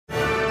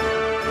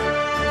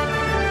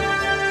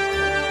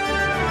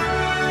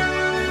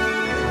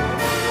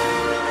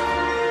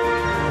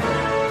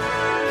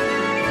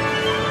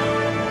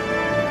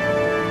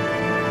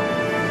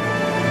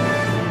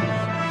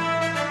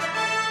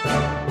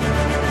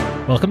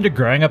Welcome to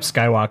Growing Up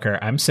Skywalker.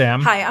 I'm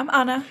Sam. Hi, I'm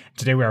Anna.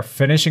 Today we are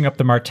finishing up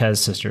the Martez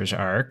sisters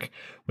arc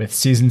with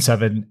Season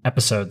 7,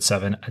 Episode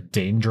 7, A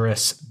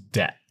Dangerous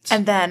Debt.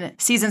 And then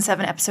Season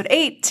 7, Episode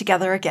 8,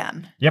 Together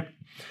Again. Yep.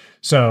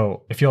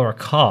 So if you'll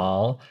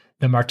recall,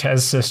 the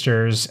Martez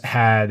sisters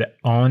had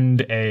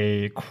owned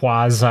a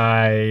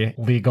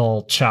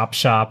quasi-legal chop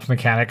shop,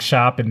 mechanic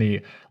shop in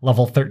the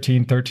level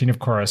 1313 of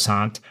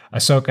Coruscant.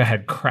 Ahsoka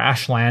had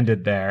crash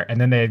landed there,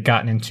 and then they had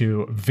gotten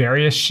into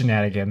various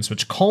shenanigans,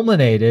 which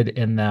culminated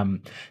in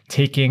them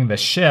taking the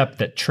ship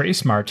that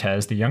Trace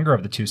Martez, the younger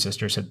of the two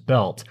sisters, had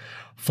built,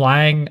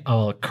 flying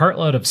a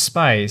cartload of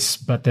spice,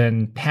 but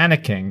then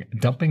panicking,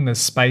 dumping the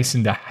spice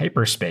into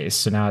hyperspace.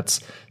 So now it's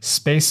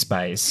space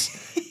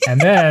spice.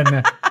 And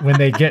then when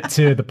they get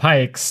to the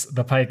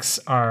Pikes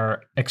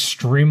are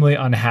extremely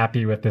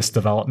unhappy with this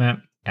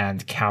development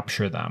and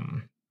capture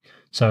them.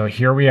 So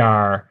here we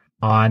are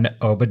on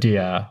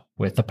Obadiah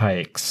with the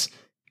Pikes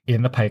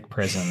in the Pike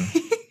prison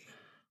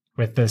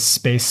with the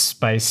Space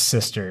Spice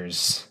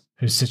sisters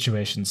whose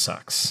situation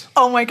sucks.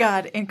 Oh my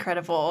God,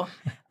 incredible.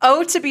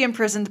 Oh, to be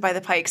imprisoned by the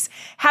Pikes.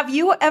 Have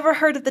you ever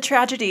heard of the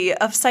tragedy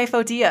of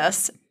Sifo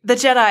Dyas, the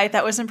Jedi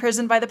that was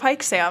imprisoned by the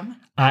Pikes, Sam?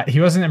 He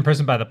wasn't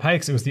imprisoned by the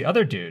Pikes. It was the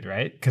other dude,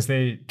 right? Because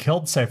they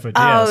killed Sifo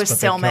Dyas, but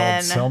Silman.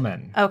 they killed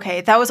Silman. Okay,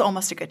 that was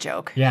almost a good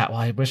joke. Yeah, well,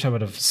 I wish I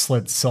would have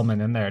slid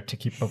Silman in there to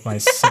keep up my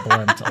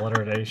sibilant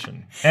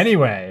alliteration.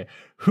 Anyway,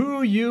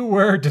 who you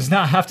were does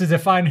not have to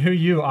define who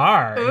you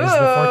are is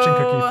the fortune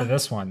cookie for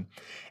this one.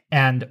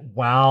 And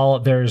while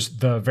there's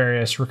the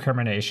various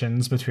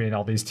recriminations between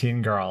all these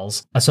teen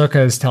girls,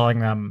 Ahsoka is telling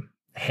them,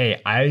 hey,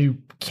 I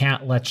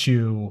can't let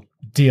you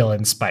deal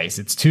in spice.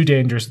 It's too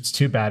dangerous. It's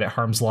too bad. It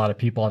harms a lot of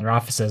people. And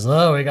Rafa says,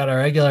 oh, we got a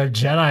regular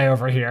Jedi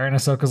over here. And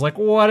Ahsoka's like,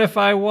 what if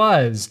I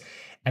was?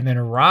 And then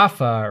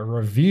Rafa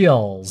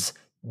reveals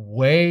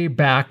way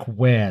back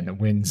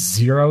when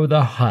Zero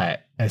the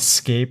Hutt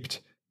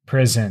escaped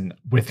prison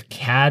with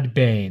Cad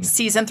Bane.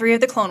 Season 3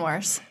 of the Clone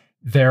Wars.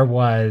 There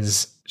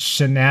was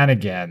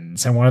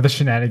shenanigans, and one of the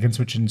shenanigans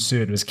which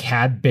ensued was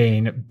Cad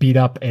Bane beat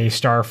up a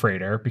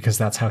starfreighter because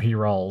that's how he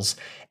rolls,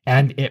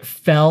 and it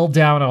fell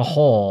down a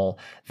hole.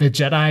 The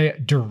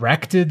Jedi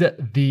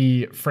directed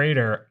the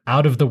freighter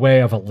out of the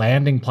way of a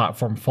landing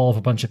platform full of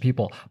a bunch of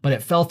people, but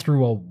it fell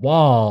through a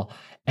wall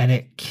and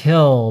it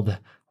killed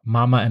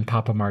Mama and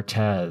Papa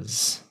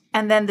Martez.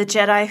 And then the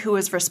Jedi who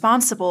was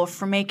responsible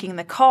for making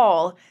the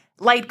call,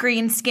 light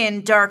green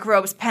skin, dark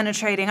robes,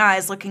 penetrating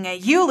eyes, looking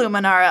at you,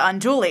 Luminara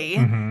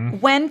Unduli,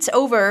 went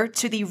over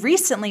to the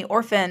recently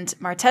orphaned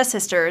Martez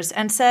sisters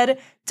and said,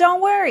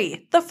 don't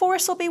worry, the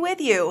Force will be with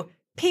you.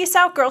 Peace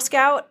out, Girl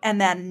Scout, and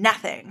then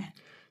nothing.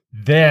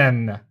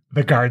 Then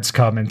the guards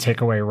come and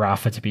take away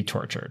Rafa to be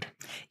tortured.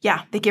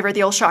 Yeah, they give her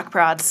the old shock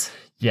prods.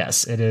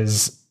 Yes, it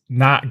is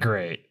not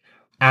great.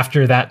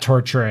 After that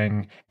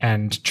torturing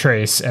and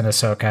Trace and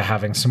Ahsoka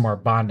having some more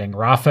bonding,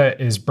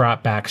 Rafa is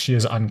brought back. She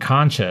is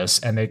unconscious,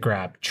 and they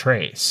grab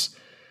Trace.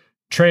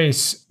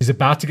 Trace is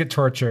about to get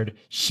tortured.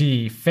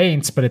 She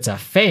faints, but it's a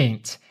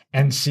feint,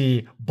 and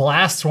she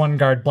blasts one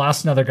guard,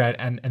 blasts another guard,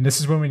 and this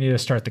is when we need to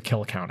start the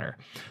kill counter.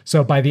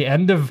 So by the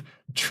end of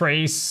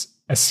Trace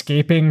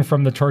escaping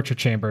from the torture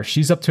chamber,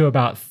 she's up to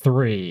about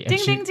 3. Ding,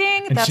 ding,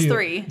 ding. That's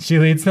 3. She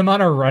leads them on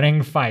a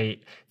running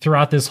fight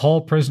throughout this whole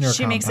prisoner compound.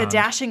 She makes a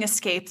dashing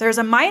escape. There's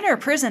a minor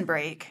prison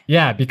break.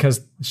 Yeah, because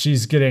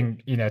she's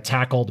getting,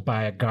 tackled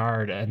by a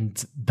guard,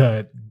 and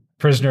the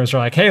prisoners are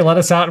like, hey, let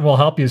us out and we'll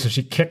help you. So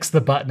she kicks the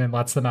button and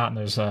lets them out, and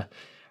there's a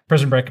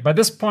prison break. By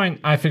this point,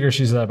 I figure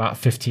she's at about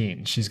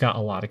 15. She's got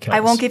a lot of kills. I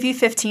won't give you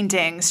 15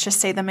 dings. Just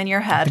say them in your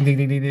head. Ding, ding,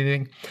 ding, ding,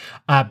 ding,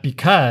 ding.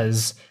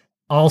 Because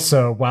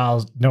also,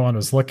 while no one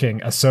was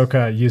looking,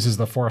 Ahsoka uses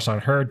the Force on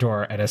her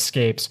door and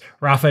escapes.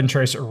 Rafa and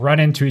Trace run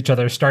into each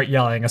other, start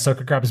yelling.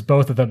 Ahsoka grabs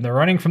both of them. They're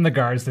running from the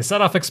guards. They set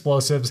off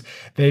explosives.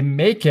 They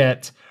make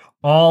it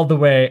all the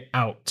way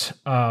out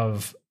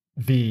of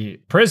the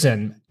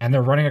prison, and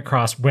they're running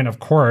across when, of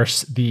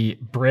course, the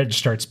bridge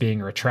starts being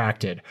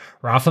retracted.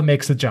 Rafa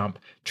makes the jump.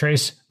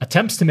 Trace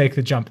attempts to make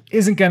the jump,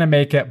 isn't going to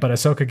make it, but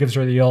Ahsoka gives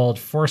her the old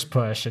Force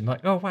push and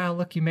like, oh, wow,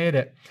 look, you made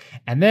it.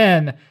 And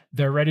then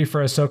they're ready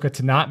for Ahsoka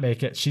to not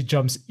make it. She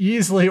jumps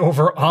easily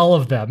over all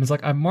of them. It's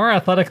like, I'm more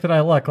athletic than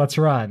I look. Let's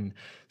run.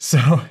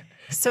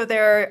 So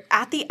they're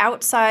at the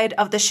outside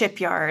of the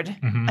shipyard.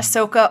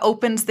 Ahsoka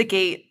opens the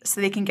gate so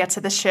they can get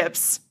to the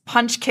ships.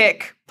 Punch,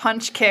 kick,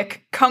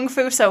 Kung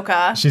Fu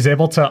Ahsoka. She's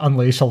able to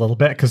unleash a little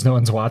bit because no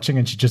one's watching,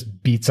 and she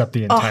just beats up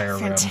the entire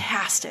room.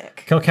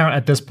 Fantastic. Kill count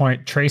at this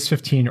point, Trace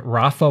 15,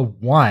 Rafa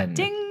 1.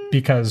 Ding.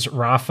 Because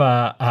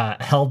Rafa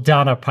held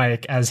down a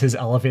Pike as his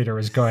elevator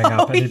was going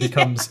up, and he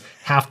becomes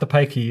half the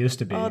Pike he used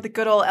to be. Oh, the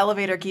good old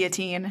elevator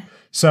guillotine.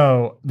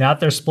 So now that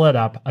they're split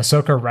up,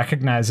 Ahsoka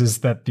recognizes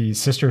that the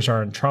sisters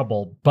are in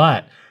trouble,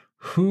 but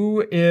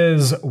who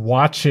is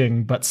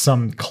watching but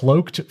some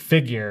cloaked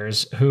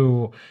figures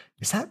who...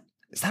 Is that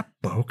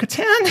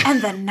Bo-Katan?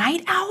 And the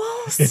Night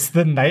Owls? It's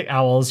the Night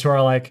Owls who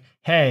are like,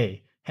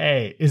 hey,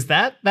 is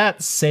that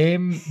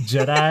same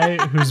Jedi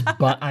whose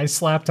butt I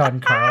slapped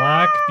on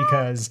Karlak?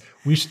 Because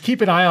we should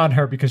keep an eye on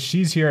her because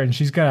she's here and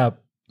she's going to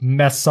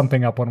mess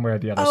something up one way or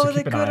the other. Oh, so the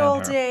keep an eye good on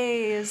old her.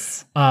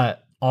 days.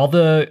 All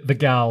the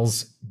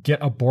gals get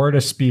aboard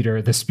a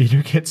speeder. The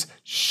speeder gets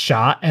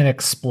shot and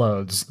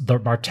explodes. The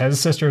Martez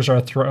sisters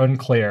are thrown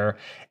clear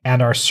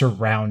and are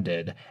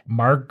surrounded.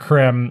 Marg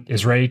Krim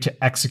is ready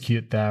to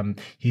execute them.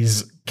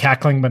 He's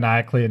cackling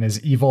maniacally in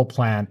his evil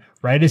plan.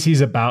 Right as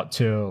he's about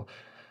to,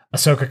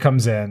 Ahsoka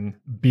comes in,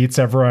 beats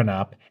everyone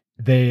up.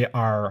 They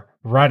are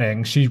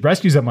running. She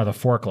rescues them with a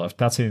forklift.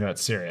 That's how you know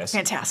it's serious.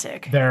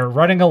 Fantastic. They're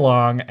running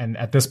along, and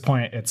at this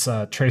point, it's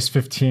Trace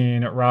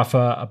 15,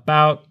 Rafa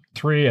about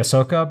 3,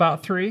 Ahsoka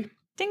about 3.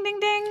 Ding, ding,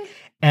 ding.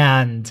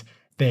 And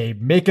they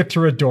make it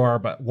through a door,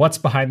 but what's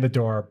behind the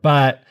door?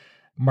 But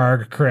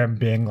Marg Krim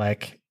being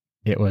like,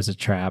 it was a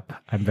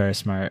trap. I'm very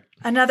smart.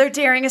 Another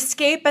daring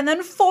escape and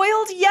then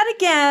foiled yet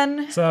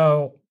again.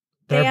 So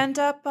they end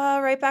up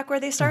right back where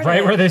they started.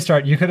 Right where they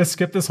start. You could have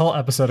skipped this whole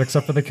episode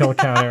except for the kill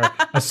counter.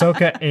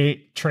 Ahsoka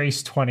 8,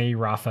 Trace 20,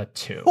 Rafa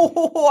 2.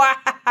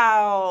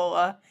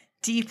 Wow.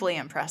 Deeply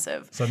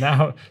impressive. So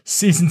now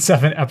season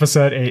 7,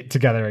 episode 8,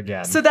 Together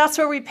Again. So that's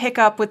where we pick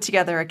up with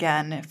Together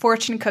Again.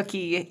 Fortune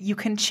cookie, you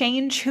can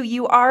change who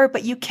you are,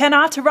 but you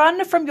cannot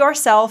run from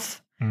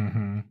yourself.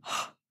 Mm-hmm.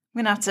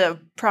 I'm going to have to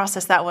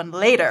process that one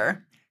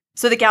later.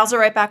 So the gals are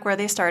right back where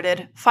they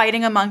started,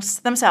 fighting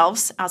amongst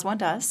themselves, as one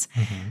does.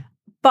 Mm-hmm.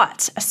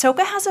 But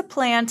Ahsoka has a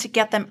plan to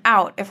get them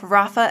out if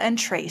Rafa and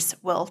Trace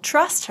will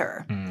trust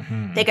her.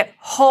 Mm-hmm. They get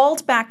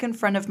hauled back in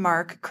front of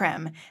Marg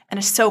Krim, and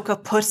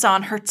Ahsoka puts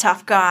on her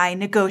tough guy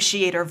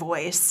negotiator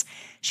voice.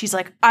 She's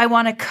like, I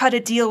want to cut a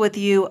deal with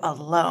you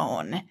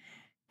alone.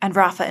 And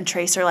Rafa and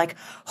Trace are like,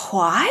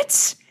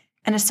 what?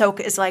 And Ahsoka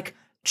is like,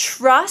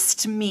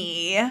 trust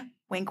me.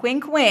 Wink,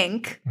 wink,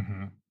 wink.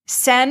 Mm-hmm.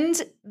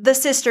 Send the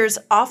sisters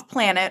off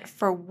planet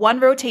for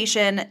one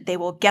rotation. They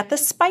will get the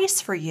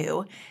spice for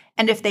you.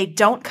 And if they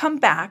don't come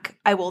back,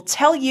 I will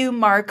tell you,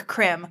 Marg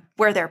Krim,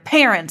 where their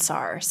parents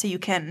are so you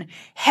can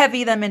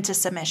heavy them into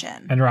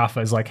submission. And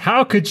Rafa is like,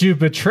 how could you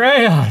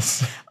betray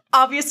us?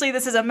 Obviously,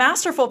 this is a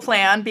masterful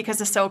plan because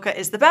Ahsoka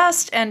is the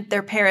best and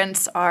their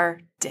parents are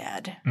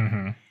dead.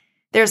 Mm-hmm.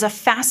 There's a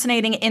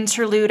fascinating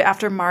interlude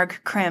after Marg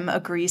Krim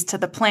agrees to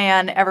the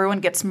plan. Everyone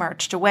gets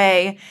marched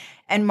away.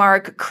 And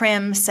Marg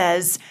Krim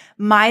says,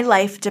 my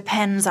life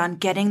depends on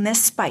getting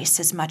this spice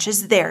as much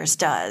as theirs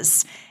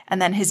does.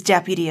 And then his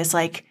deputy is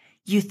like,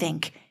 you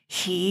think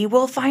he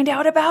will find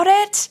out about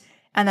it?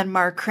 And then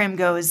Marg Krim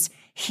goes,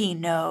 he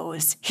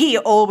knows. He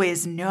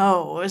always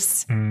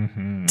knows.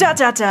 Mm-hmm.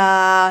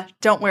 Da-da-da.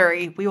 Don't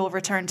worry. We will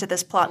return to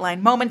this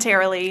plotline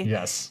momentarily.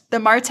 Yes. The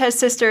Martez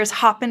sisters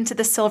hop into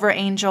the Silver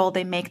Angel.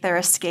 They make their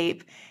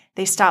escape.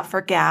 They stop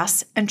for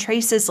gas. And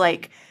Trace is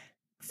like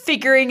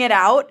figuring it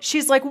out.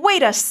 She's like,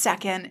 wait a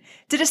second.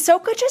 Did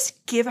Ahsoka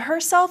just give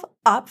herself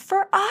up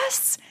for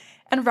us?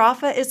 And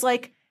Rafa is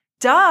like,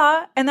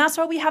 duh. And that's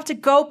why we have to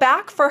go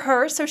back for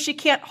her so she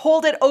can't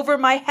hold it over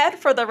my head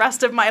for the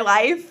rest of my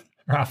life.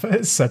 Rafa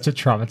is such a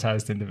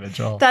traumatized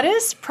individual. That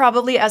is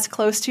probably as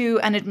close to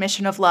an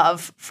admission of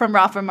love from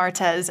Rafa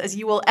Martez as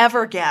you will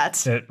ever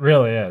get. It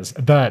really is.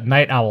 The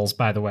Night Owls,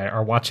 by the way,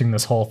 are watching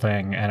this whole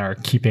thing and are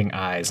keeping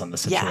eyes on the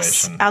situation.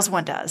 Yes, as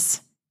one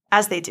does.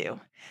 As they do.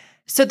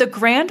 So the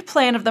grand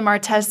plan of the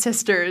Martez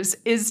sisters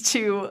is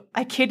to,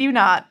 I kid you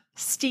not,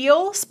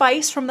 steal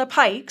spice from the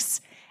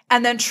Pikes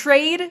and then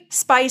trade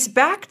spice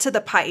back to the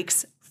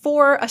Pikes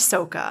for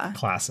Ahsoka.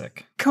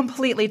 Classic.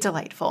 Completely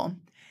delightful.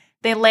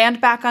 They land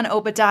back on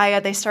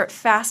Obadiah. They start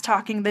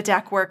fast-talking the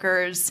deck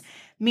workers.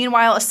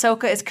 Meanwhile,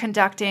 Ahsoka is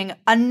conducting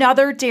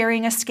another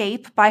daring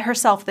escape by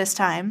herself this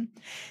time.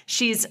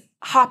 She's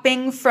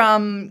hopping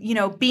from,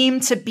 beam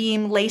to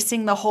beam,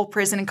 lacing the whole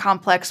prison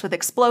complex with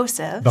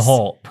explosives. The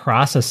whole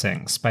spice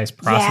processing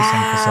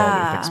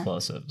facility with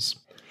explosives.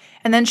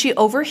 And then she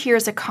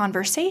overhears a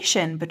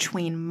conversation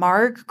between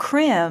Marg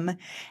Krim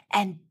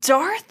and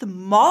Darth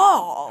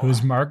Maul.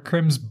 Who's Marg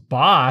Krim's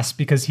boss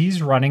because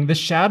he's running the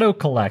Shadow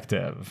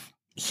Collective.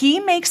 He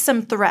makes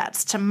some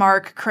threats to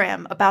Marg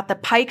Krim about the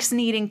Pikes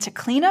needing to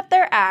clean up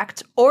their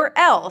act or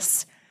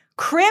else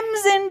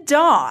Crimson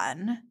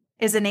Dawn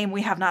is a name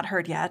we have not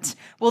heard yet,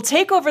 will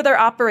take over their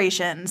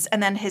operations,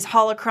 and then his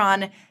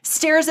holocron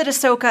stares at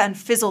Ahsoka and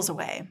fizzles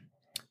away.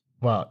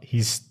 Well,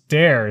 he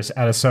stares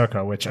at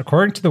Ahsoka, which,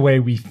 according to the way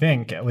we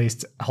think, at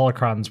least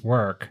holocrons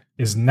work,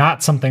 is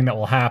not something that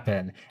will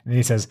happen. And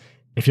he says,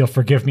 if you'll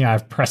forgive me, I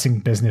have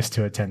pressing business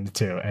to attend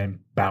to, and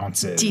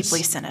bounces.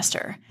 Deeply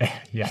sinister.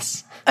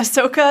 Yes.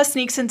 Ahsoka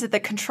sneaks into the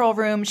control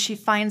room. She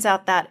finds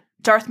out that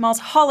Darth Maul's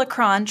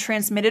holocron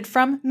transmitted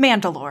from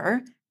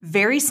Mandalore.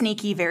 Very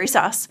sneaky, very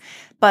sus.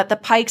 But the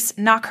Pikes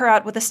knock her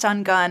out with a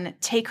stun gun,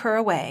 take her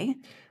away.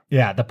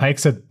 Yeah, the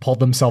Pikes had pulled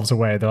themselves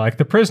away. They're like,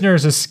 the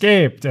prisoners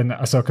escaped. And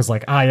Ahsoka's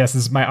like, yes,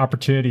 this is my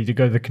opportunity to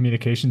go to the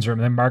communications room.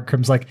 And then Marg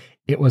Krim's like,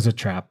 it was a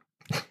trap.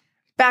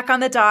 Back on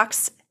the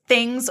docks,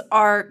 things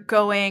are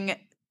going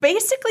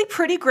basically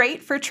pretty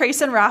great for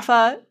Trace and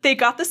Rafa. They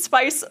got the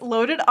spice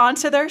loaded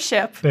onto their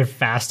ship. They've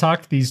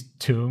fast-talked these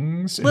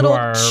Toongs Little who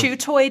are chew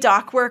toy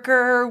dock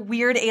worker,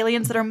 weird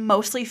aliens that are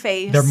mostly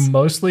face. They're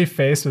mostly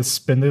faced with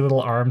spindly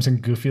little arms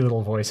and goofy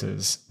little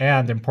voices.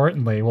 And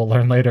importantly, we'll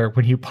learn later,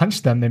 when you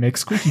punch them, they make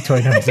squeaky toy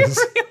noises.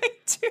 They really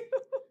do.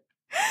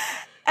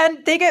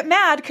 And they get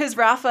mad because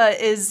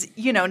Rafa is,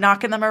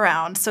 knocking them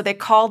around. So they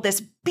call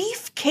this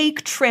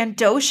beefcake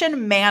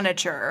Trandoshan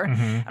manager.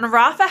 And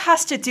Rafa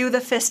has to do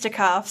the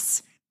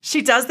fisticuffs.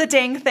 She does the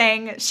dang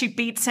thing. She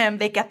beats him.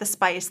 They get the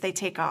spice. They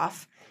take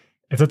off.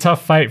 It's a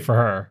tough fight for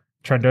her.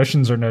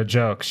 Trandoshans are no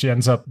joke. She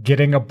ends up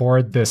getting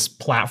aboard this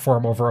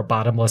platform over a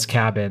bottomless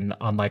cabin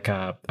on like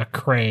a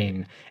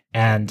crane.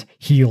 And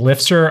he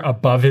lifts her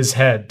above his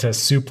head to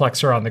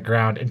suplex her on the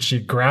ground. And she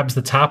grabs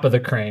the top of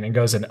the crane and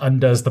goes and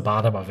undoes the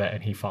bottom of it.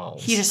 And he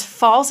falls. He just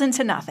falls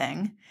into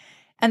nothing.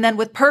 And then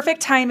with perfect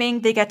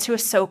timing, they get to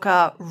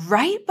Ahsoka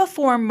right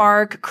before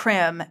Marg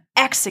Krim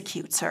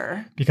executes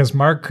her. Because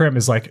Marg Krim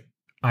is like,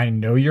 I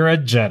know you're a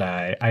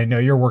Jedi. I know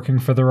you're working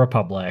for the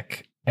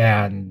Republic.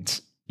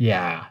 And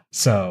yeah,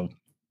 so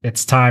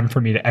it's time for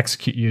me to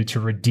execute you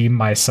to redeem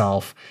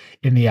myself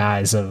in the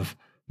eyes of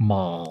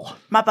Maul.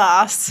 My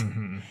boss.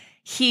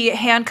 He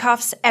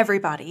handcuffs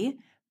everybody,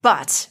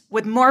 but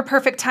with more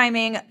perfect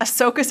timing,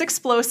 Ahsoka's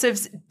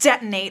explosives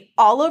detonate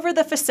all over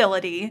the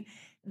facility.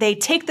 They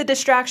take the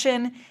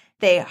distraction.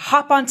 They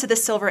hop onto the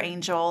Silver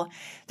Angel.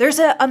 There's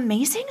an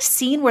amazing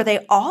scene where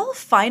they all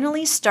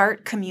finally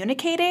start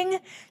communicating.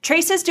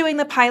 Trace is doing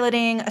the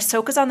piloting.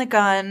 Ahsoka's on the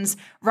guns.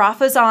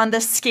 Rafa's on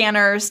the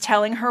scanners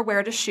telling her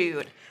where to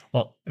shoot.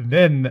 Well,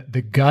 then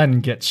the gun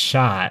gets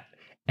shot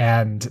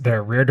and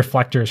their rear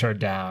deflectors are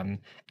down.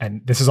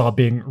 And this is all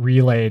being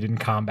relayed in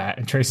combat.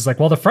 And Trace is like,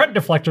 well, the front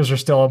deflectors are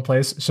still in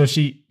place. So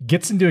she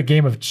gets into a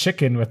game of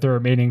chicken with the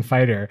remaining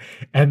fighter.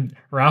 And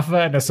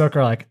Rafa and Ahsoka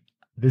are like,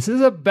 this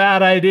is a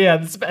bad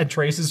idea. And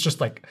Trace is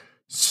just like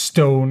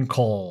stone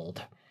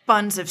cold.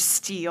 Buns of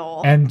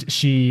steel. And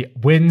she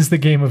wins the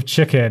game of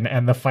chicken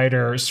and the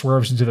fighter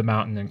swerves into the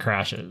mountain and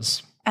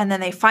crashes. And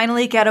then they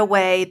finally get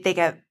away.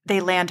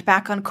 They land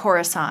back on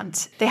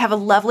Coruscant. They have a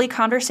lovely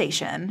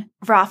conversation.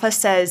 Rafa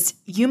says,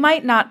 you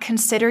might not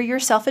consider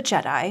yourself a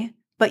Jedi,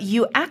 but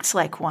you act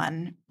like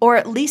one, or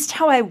at least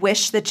how I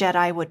wish the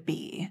Jedi would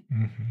be.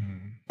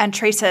 And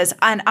Trace says,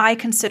 and I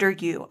consider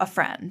you a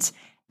friend.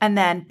 And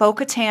then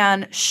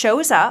Bo-Katan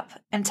shows up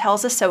and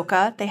tells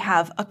Ahsoka they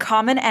have a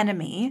common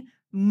enemy,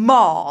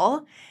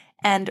 Maul,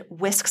 and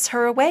whisks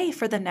her away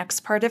for the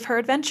next part of her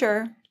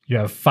adventure. You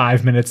have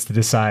 5 minutes to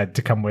decide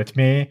to come with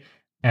me.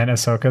 And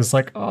Ahsoka's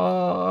like,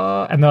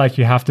 oh. And they're like,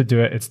 you have to do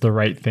it. It's the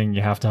right thing.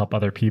 You have to help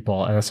other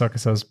people. And Ahsoka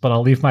says, but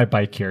I'll leave my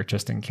bike here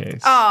just in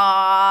case.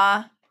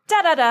 Aww.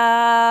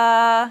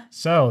 Da-da-da.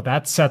 So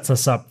that sets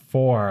us up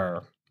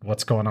for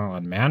what's going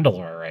on in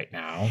Mandalore right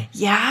now.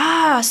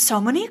 Yeah, so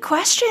many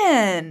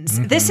questions.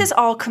 This is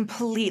all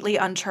completely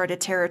uncharted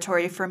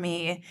territory for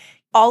me.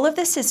 All of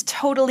this is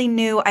totally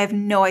new. I have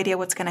no idea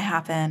what's going to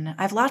happen.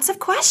 I have lots of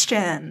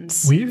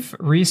questions. We've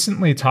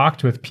recently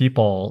talked with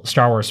people,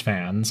 Star Wars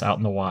fans out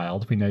in the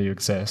wild, we know you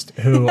exist,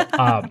 who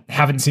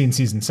haven't seen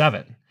season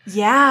 7.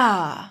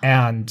 Yeah.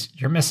 And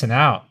you're missing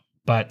out.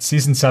 But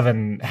season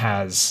 7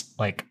 has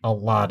like a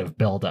lot of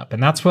buildup.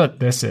 And that's what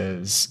this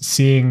is.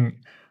 Seeing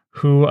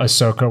who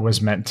Ahsoka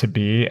was meant to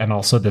be, and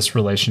also this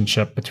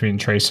relationship between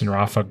Trace and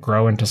Rafa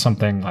grow into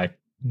something like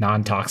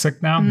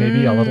non-toxic now,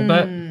 maybe a little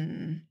bit.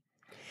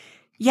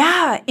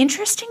 Yeah,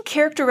 interesting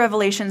character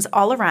revelations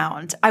all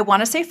around. I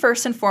want to say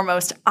first and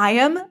foremost, I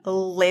am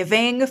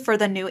living for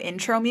the new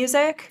intro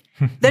music.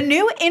 The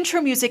new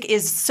intro music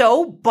is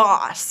so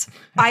boss.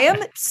 I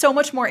am so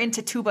much more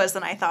into tubas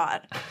than I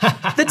thought.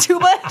 The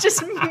tuba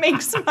just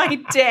makes my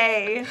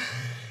day.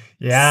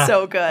 Yeah.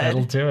 So good.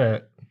 That'll do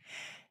it.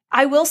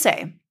 I will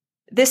say,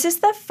 this is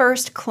the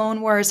first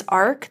Clone Wars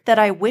arc that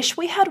I wish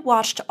we had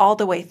watched all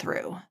the way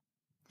through.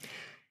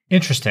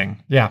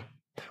 Interesting. Yeah.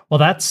 Well,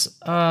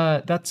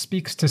 that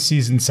speaks to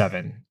season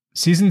 7.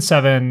 Season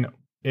 7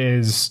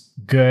 is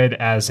good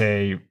as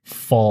a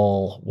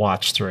full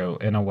watch through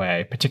in a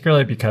way,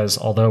 particularly because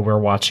although we're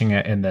watching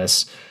it in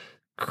this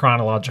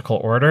chronological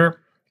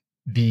order,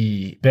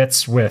 the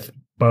bits with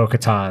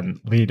Bo-Katan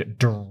lead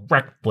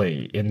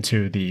directly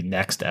into the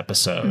next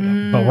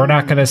episode. But we're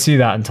not going to see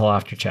that until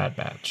after Chad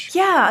Batch.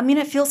 Yeah, I mean,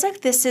 it feels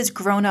like this is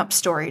grown-up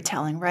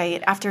storytelling,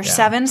 right? After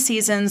 7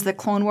 seasons, the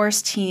Clone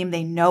Wars team,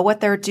 they know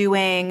what they're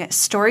doing.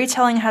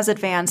 Storytelling has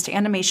advanced.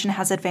 Animation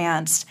has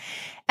advanced.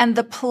 And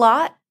the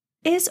plot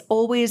is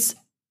always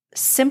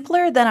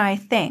simpler than I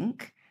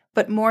think,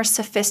 but more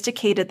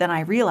sophisticated than I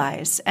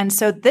realize. And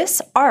so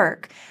this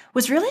arc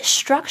was really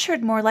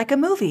structured more like a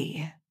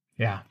movie.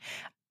 Yeah.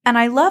 And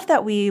I love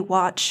that we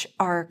watch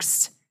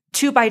arcs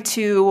 2 by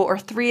 2 or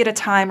 3 at a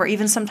time, or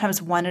even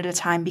sometimes 1 at a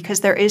time,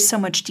 because there is so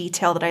much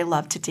detail that I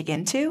love to dig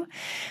into.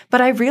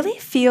 But I really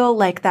feel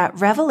like that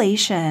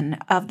revelation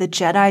of the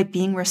Jedi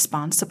being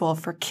responsible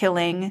for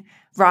killing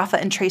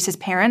Rafa and Trace's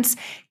parents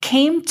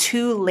came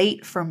too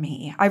late for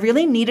me. I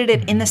really needed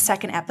it in the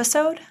second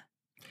episode.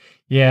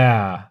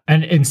 Yeah.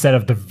 And instead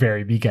of the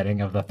very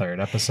beginning of the third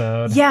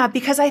episode. Yeah,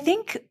 because I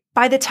think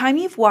by the time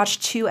you've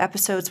watched 2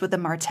 episodes with the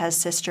Martez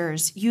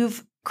sisters,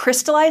 you've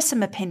crystallized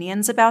some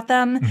opinions about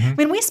them. I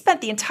mean, we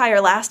spent the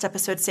entire last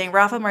episode saying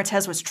Rafa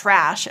Martez was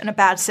trash and a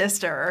bad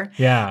sister.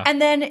 Yeah.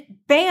 And then,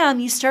 bam,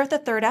 you start the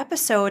 3rd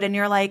episode and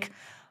you're like,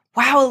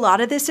 wow, a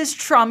lot of this is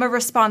trauma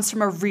response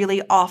from a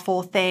really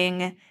awful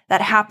thing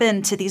that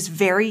happened to these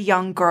very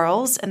young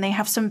girls. And they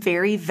have some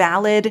very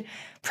valid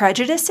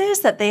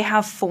prejudices that they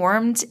have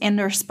formed in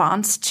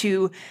response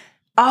to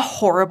a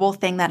horrible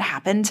thing that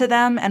happened to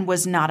them and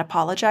was not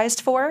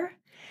apologized for.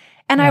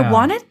 And I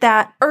wanted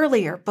that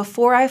earlier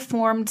before I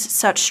formed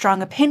such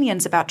strong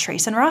opinions about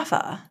Trace and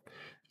Rafa.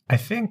 I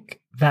think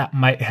that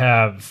might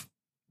have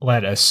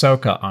led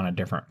Ahsoka on a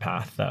different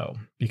path, though,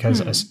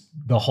 because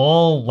the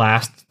whole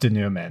last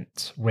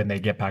denouement, when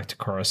they get back to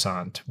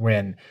Coruscant,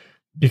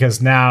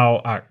 because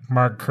now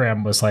Mark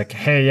Krim was like,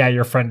 hey, yeah,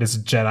 your friend is a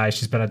Jedi.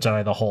 She's been a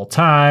Jedi the whole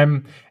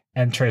time.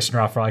 And Trace and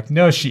Rafa are like,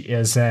 no, she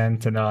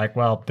isn't. And they're like,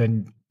 well,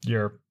 then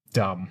you're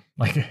dumb.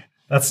 Like,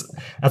 that's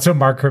what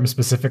Mark Krim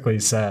specifically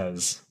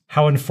says.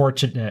 How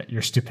unfortunate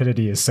your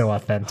stupidity is so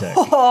authentic.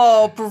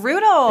 Oh,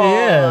 brutal.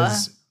 It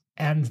is.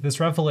 And this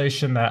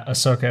revelation that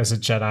Ahsoka is a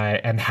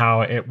Jedi and how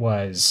it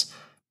was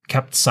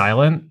kept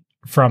silent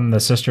from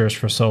the sisters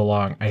for so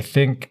long, I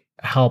think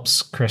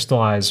helps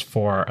crystallize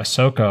for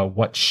Ahsoka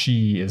what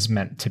she is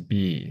meant to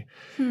be.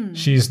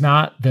 She's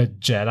not the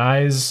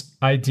Jedi's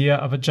idea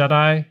of a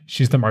Jedi.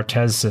 She's the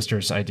Martez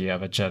sisters' idea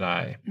of a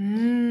Jedi.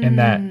 In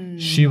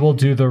that she will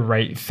do the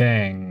right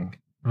thing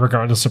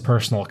regardless of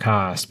personal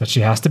cost, but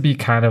she has to be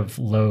kind of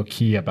low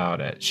key about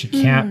it. She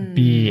can't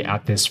be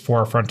at this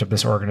forefront of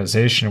this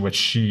organization, which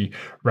she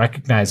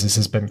recognizes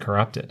has been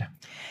corrupted.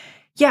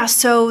 Yeah,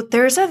 so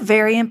there's a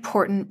very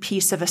important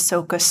piece of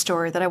Ahsoka's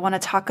story that I want to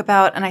talk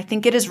about, and I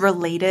think it is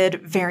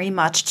related very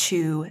much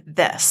to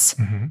this,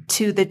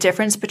 to the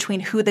difference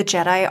between who the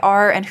Jedi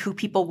are and who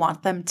people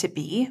want them to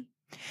be.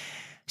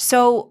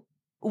 So,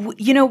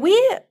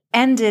 we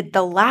ended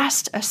the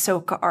last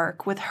Ahsoka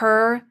arc with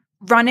her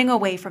running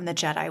away from the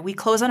Jedi. We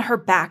close on her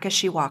back as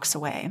she walks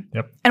away.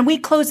 Yep. And we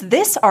close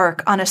this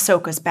arc on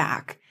Ahsoka's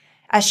back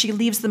as she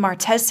leaves the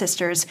Martez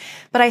sisters.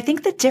 But I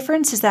think the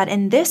difference is that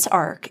in this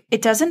arc,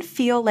 it doesn't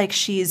feel like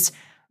she's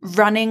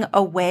running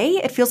away.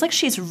 It feels like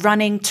she's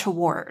running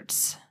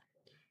towards.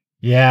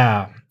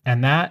 Yeah.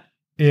 And that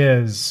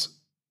is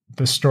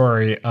the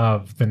story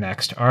of the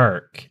next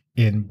arc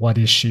in what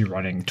is she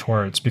running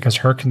towards? Because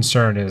her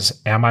concern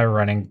is, am I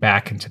running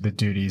back into the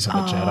duties of a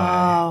Jedi?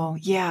 Oh,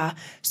 yeah.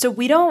 So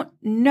we don't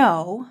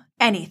know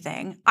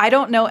anything. I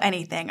don't know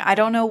anything. I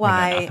don't know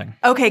why. We know nothing.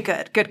 Okay,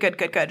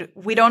 good.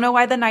 We don't know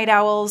why the Night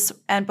Owls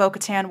and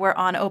Bo-Katan were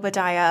on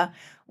Obadiah.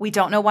 We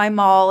don't know why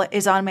Maul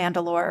is on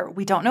Mandalore.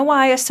 We don't know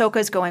why Ahsoka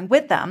is going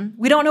with them.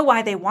 We don't know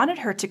why they wanted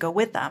her to go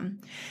with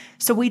them.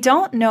 So we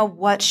don't know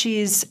what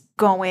she's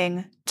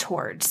going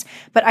towards.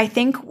 But I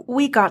think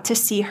we got to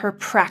see her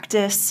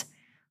practice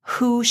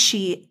who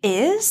she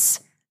is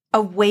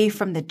away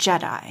from the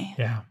Jedi.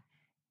 Yeah.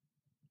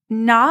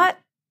 Not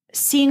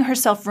seeing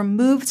herself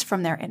removed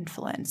from their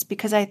influence,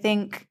 because I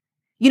think,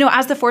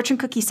 as the fortune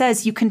cookie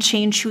says, you can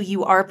change who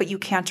you are, but you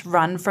can't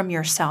run from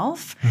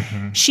yourself.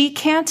 She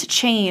can't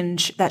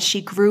change that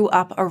she grew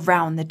up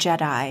around the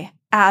Jedi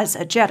as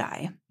a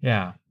Jedi.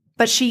 Yeah.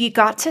 But she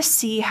got to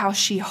see how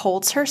she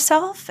holds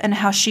herself and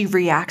how she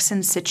reacts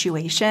in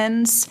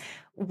situations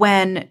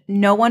when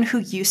no one who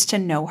used to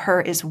know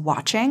her is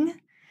watching.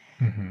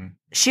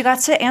 She got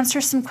to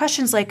answer some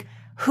questions like,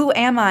 who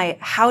am I?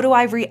 How do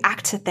I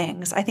react to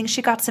things? I think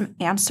she got some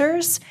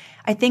answers.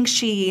 I think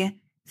she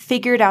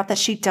figured out that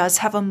she does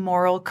have a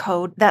moral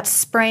code that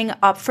sprang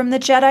up from the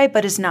Jedi,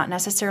 but is not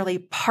necessarily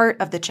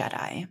part of the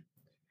Jedi.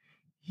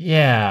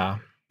 Yeah.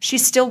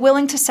 She's still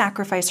willing to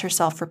sacrifice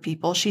herself for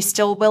people. She's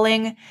still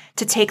willing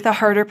to take the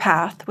harder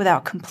path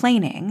without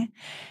complaining.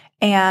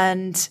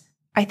 And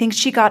I think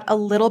she got a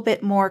little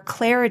bit more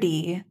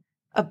clarity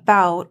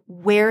about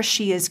where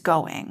she is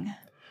going.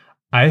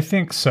 I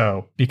think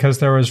so, because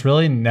there was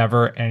really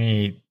never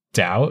any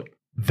doubt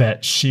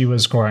that she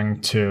was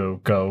going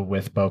to go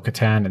with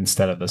Bo-Katan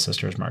instead of the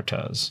sisters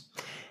Martez.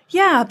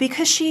 Yeah,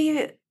 because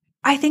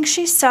I think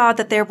she saw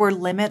that there were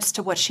limits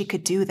to what she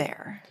could do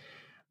there.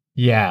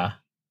 Yeah.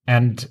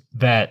 And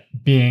that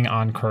being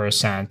on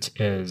Coruscant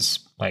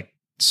is like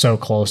so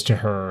close to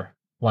her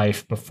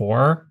life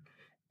before,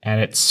 and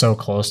it's so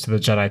close to the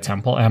Jedi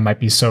Temple, and it might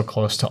be so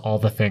close to all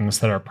the things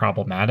that are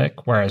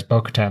problematic. Whereas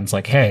Bo-Katan's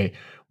like, hey,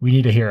 we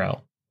need a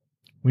hero.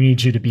 We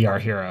need you to be our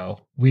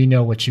hero. We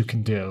know what you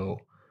can do.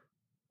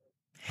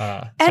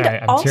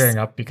 I'm tearing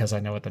up because I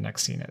know what the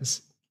next scene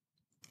is.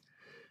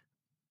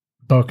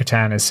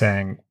 Bo-Katan is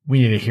saying, we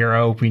need a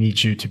hero. We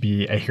need you to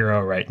be a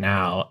hero right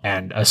now.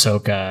 And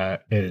Ahsoka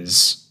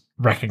is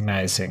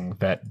recognizing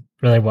that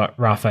really what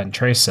Rafa and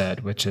Trace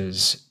said, which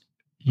is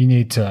you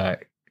need to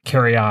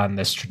carry on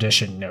this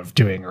tradition of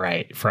doing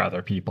right for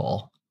other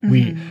people.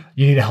 You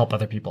need to help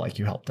other people like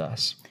you helped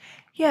us.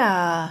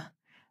 Yeah.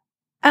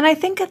 And I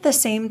think at the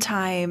same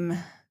time,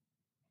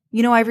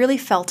 I really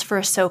felt for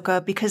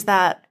Ahsoka because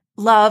that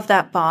love,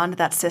 that bond,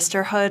 that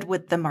sisterhood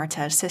with the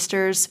Martez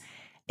sisters,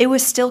 it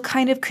was still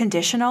kind of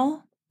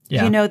conditional.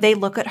 Yeah. You know, they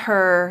look at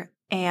her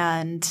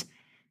and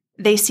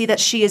they see that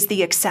she is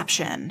the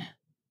exception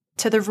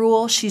to the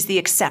rule. She's the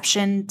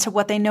exception to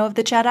what they know of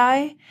the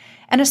Jedi.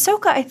 And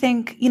Ahsoka, I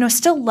think, you know,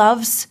 still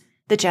loves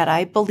the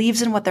Jedi,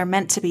 believes in what they're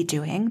meant to be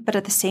doing. But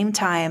at the same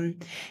time,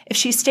 if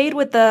she stayed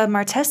with the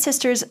Martez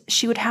sisters,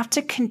 she would have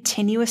to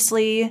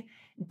continuously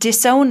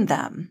disown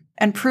them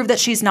and prove that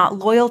she's not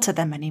loyal to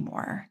them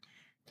anymore.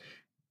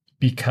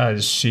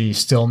 Because she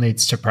still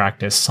needs to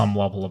practice some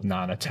level of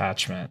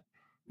non-attachment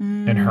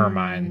in her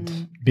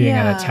mind, being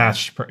an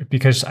attached,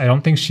 because I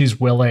don't think she's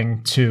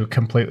willing to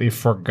completely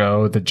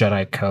forgo the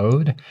Jedi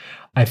code.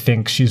 I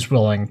think she's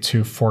willing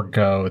to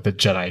forgo the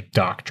Jedi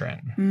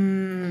doctrine.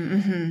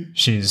 Mm-hmm.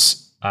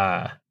 She's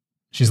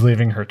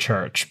leaving her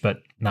church, but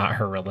not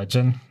her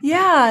religion.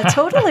 Yeah,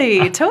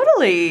 totally,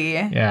 totally.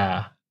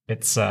 Yeah,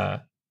 it's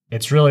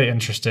really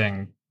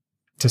interesting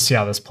to see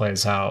how this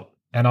plays out,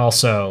 and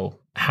also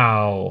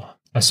how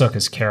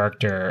Ahsoka's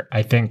character,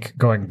 I think,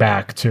 going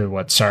back to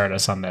what started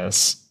us on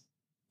this,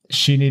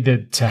 she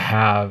needed to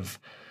have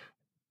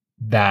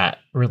that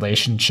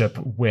relationship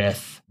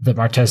with the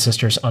Martez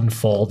sisters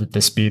unfold at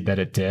the speed that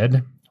it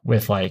did,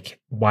 with like,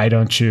 why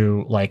don't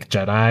you like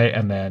Jedi?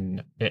 And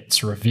then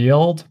it's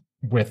revealed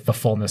with the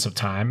fullness of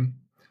time,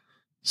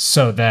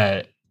 so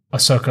that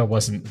Ahsoka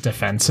wasn't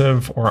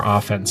defensive or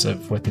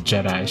offensive with the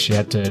Jedi. She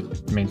had to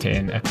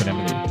maintain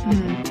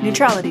equanimity.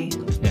 Neutrality.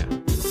 Yeah.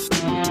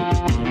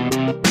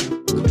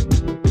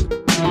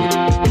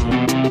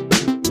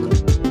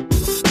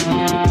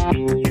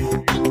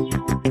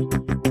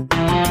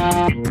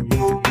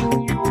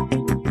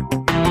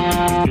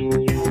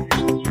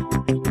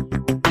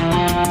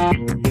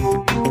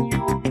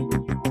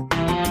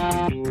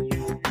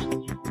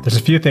 There's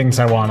a few things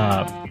I want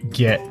to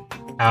get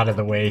out of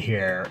the way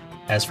here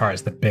as far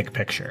as the big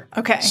picture.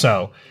 Okay.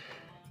 So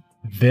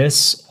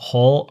this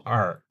whole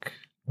arc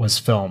was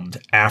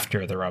filmed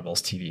after the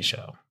Rebels TV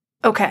show.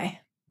 Okay.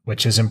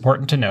 Which is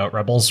important to note.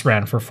 Rebels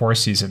ran for 4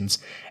 seasons,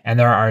 and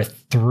there are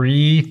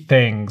 3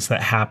 things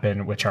that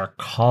happen which are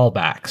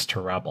callbacks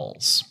to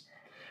Rebels.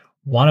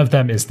 One of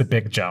them is the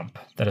big jump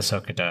that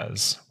Ahsoka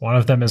does. One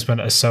of them is when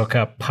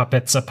Ahsoka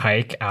puppets a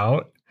pike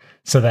out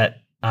so that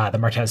the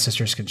Martez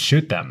sisters can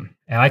shoot them.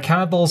 And I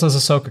counted those as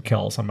Ahsoka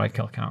kills on my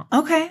kill count.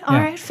 Okay, all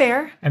right,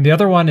 fair. And the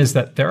other one is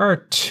that there are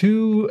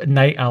 2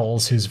 night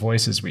owls whose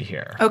voices we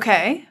hear.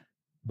 Okay.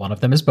 One of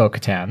them is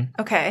Bo-Katan.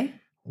 Okay.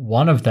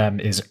 One of them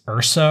is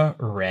Ursa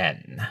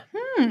Wren.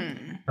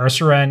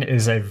 Ursa Wren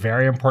is a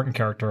very important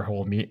character who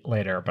we'll meet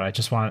later, but I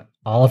just want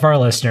all of our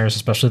listeners,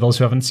 especially those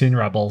who haven't seen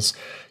Rebels,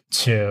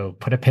 to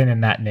put a pin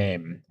in that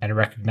name and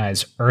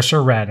recognize Ursa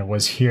Wren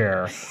was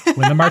here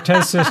when the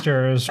Martez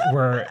sisters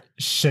were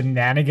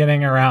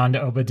shenaniganing around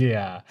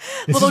Obadiah.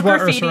 This Little is what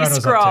graffiti Ursa Wren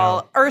was scrawl.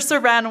 up to. Ursa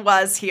Wren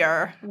was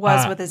here.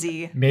 Was with a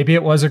Z. Maybe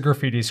it was a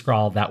graffiti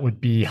scrawl. That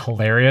would be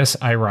hilarious,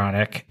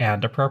 ironic,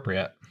 and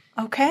appropriate.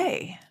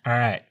 Okay. All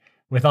right.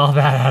 With all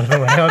that out of the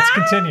way, let's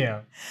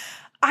continue.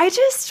 I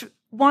just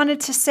wanted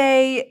to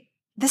say,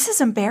 this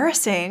is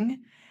embarrassing.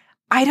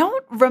 I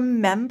don't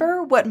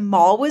remember what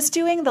Maul was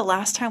doing the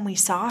last time we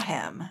saw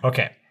him.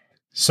 Okay.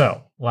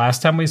 So,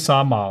 last time we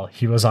saw Maul,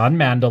 he was on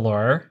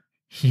Mandalore.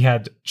 He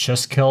had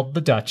just killed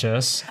the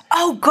Duchess.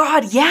 Oh,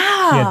 God,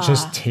 yeah. He had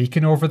just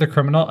taken over the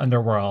criminal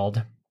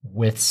underworld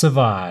with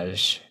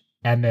Savage.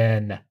 And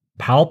then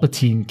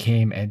Palpatine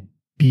came and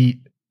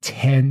beat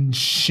 10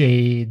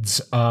 shades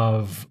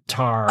of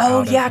tar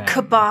out of him.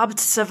 Kebabbed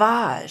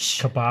Savage.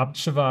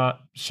 Shabazhed.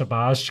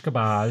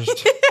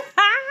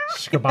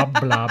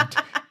 Shkabab-blobbed.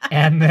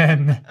 And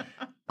then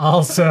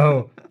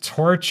also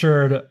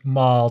tortured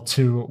Maul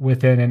to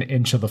within an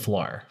inch of the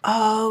floor.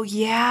 Oh,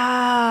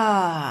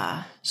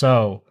 yeah.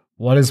 So,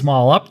 what is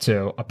Maul up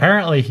to?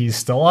 Apparently, he's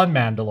still on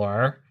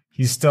Mandalore.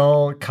 He's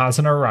still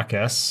causing a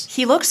ruckus.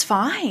 He looks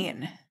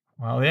fine.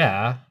 Well,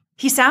 yeah.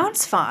 He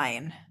sounds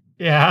fine.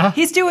 Yeah.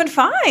 He's doing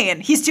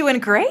fine. He's doing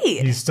great.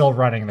 He's still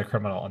running the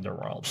criminal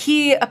underworld.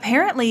 He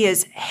apparently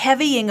is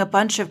heavying a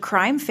bunch of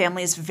crime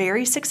families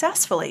very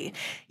successfully.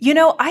 You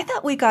know, I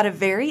thought we got a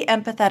very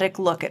empathetic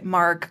look at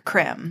Marg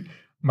Krim.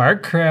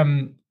 Marg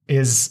Krim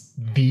is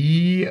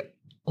the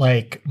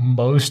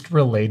most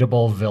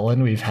relatable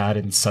villain we've had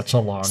in such a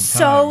long time.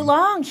 So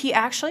long. He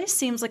actually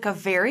seems like a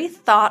very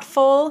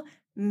thoughtful,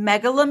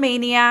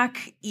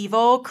 megalomaniac,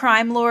 evil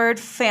crime lord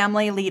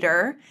family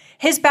leader.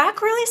 His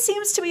back really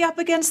seems to be up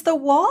against the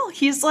wall.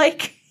 He's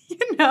like,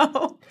 you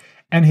know.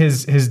 And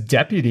his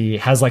deputy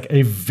has like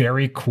a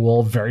very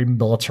cool, very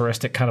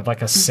militaristic kind of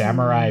like a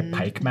samurai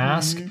pike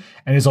mask.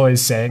 And he's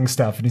always saying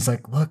stuff. And he's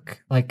like, look,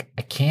 like,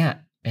 I can't,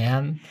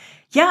 man.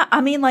 Yeah,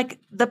 I mean, like,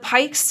 the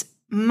pikes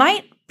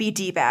might be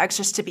D-bags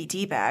just to be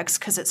D-bags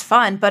because it's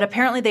fun, but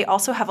apparently they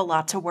also have a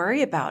lot to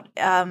worry about.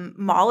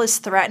 Maul is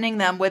threatening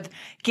them with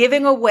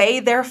giving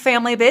away their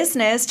family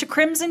business to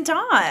Crimson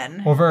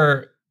Dawn.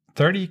 Over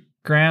 30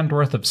 grand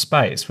worth of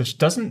spice, which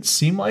doesn't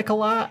seem like a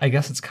lot. I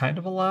guess it's kind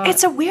of a lot.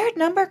 It's a weird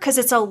number because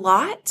it's a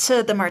lot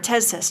to the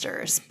Martez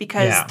sisters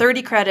because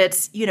 30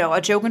 credits, a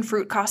Jogan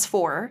fruit costs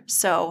 4.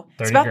 So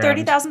it's about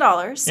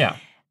 $30,000. Yeah.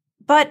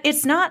 But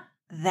it's not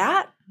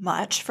that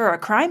much for a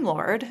crime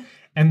lord.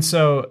 And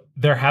so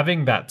they're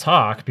having that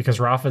talk because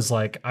Rafa's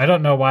like, I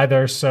don't know why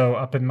they're so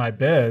up in my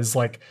biz.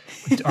 Like,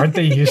 aren't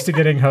they used to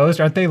getting hosed?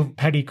 Aren't they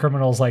petty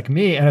criminals like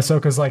me? And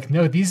Ahsoka's like,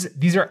 no,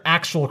 these are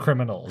actual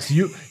criminals.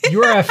 You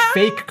are a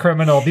fake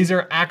criminal. These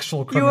are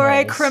actual criminals. You are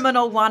a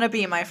criminal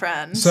wannabe, my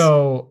friend.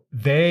 So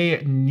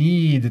they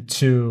need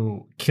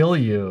to kill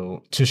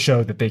you to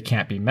show that they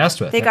can't be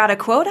messed with. They got a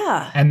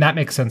quota. And that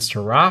makes sense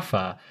to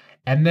Rafa.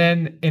 And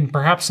then in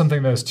perhaps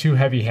something that was too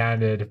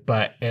heavy-handed,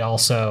 but it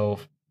also...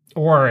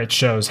 or it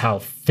shows how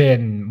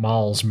thin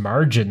Maul's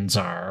margins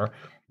are.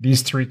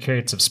 These 3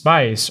 crates of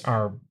spice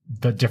are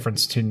the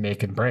difference between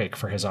make and break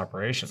for his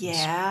operations.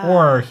 Yeah.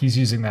 Or he's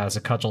using that as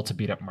a cudgel to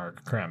beat up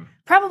Mark Krim.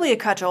 Probably a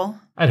cudgel.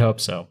 I'd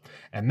hope so.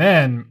 And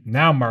then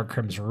now Mark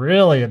Krim's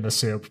really in the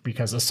soup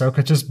because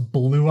Ahsoka just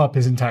blew up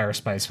his entire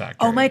spice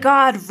factory. Oh my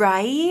God,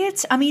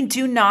 right? I mean,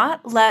 do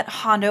not let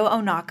Hondo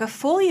Ohnaka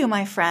fool you,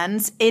 my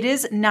friends. It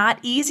is not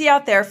easy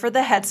out there for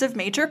the heads of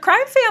major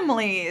crime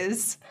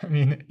families. I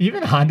mean,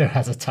 even Hondo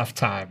has a tough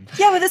time.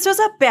 Yeah, but this was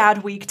a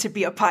bad week to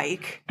be a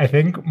Pike. I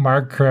think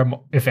Mark Krim,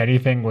 if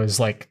anything,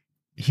 was like,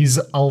 he's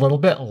a little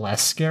bit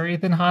less scary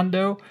than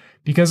Hondo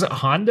because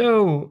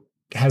Hondo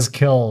has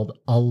killed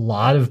a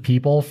lot of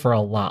people for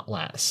a lot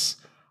less.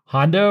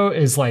 Hondo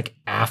is like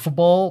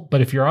affable,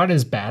 but if you're on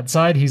his bad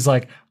side, he's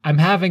like, I'm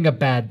having a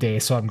bad day,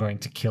 so I'm going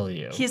to kill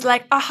you. He's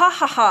like, aha,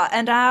 ha, ha,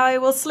 and I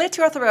will slit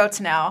your throat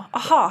now.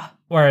 Aha.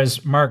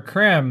 Whereas Mark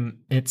Krim,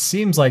 it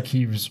seems like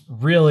he was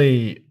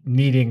really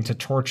needing to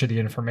torture the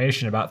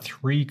information about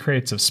 3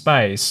 crates of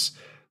spice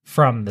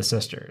from the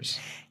sisters.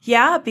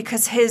 Yeah,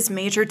 because his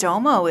major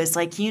domo is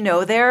like,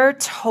 they're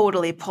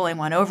totally pulling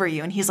one over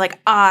you. And he's like,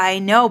 I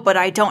know, but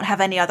I don't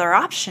have any other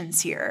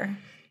options here.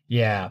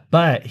 Yeah,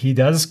 but he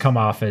does come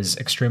off as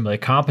extremely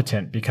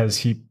competent because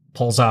he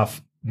pulls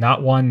off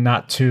not 1,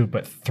 not 2,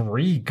 but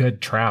 3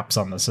 good traps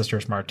on the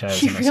sisters Martez.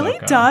 He really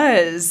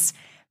does.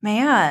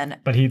 Man.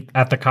 But he,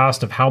 at the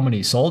cost of how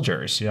many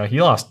soldiers?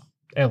 He lost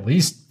at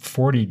least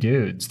 40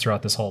 dudes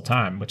throughout this whole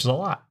time, which is a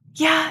lot.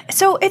 Yeah,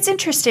 so it's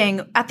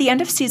interesting. At the end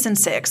of season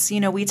 6,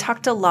 we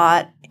talked a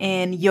lot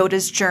in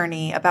Yoda's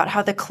journey about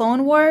how the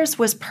Clone Wars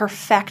was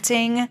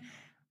perfecting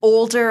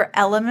older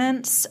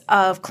elements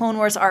of Clone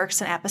Wars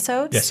arcs and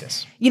episodes.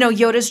 Yes.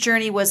 Yoda's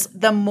journey was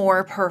the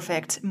more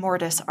perfect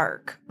Mortis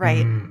arc,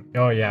 right?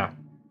 Oh, yeah.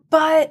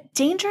 But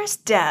Dangerous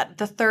Debt,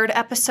 the 3rd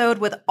episode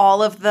with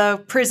all of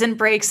the prison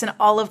breaks and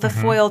all of the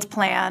foiled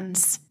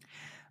plans,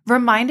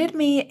 reminded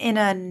me in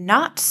a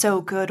not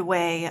so good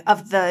way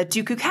of the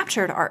Dooku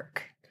Captured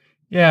arc.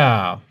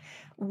 Yeah.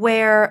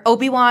 Where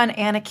Obi-Wan,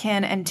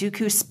 Anakin, and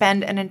Dooku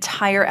spend an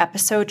entire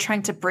episode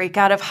trying to break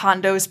out of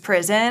Hondo's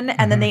prison,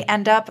 and then they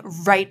end up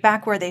right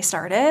back where they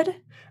started.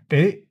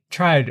 They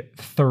tried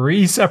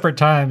 3 separate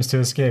times to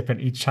escape and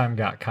each time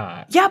got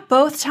caught. Yeah,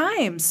 both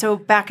times. So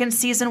back in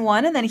season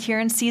 1 and then here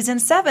in season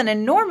 7.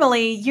 And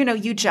normally,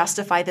 you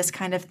justify this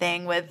kind of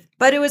thing with,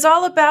 but it was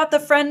all about the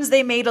friends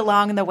they made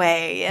along the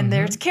way, and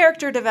there's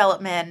character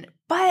development.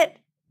 But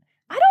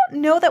I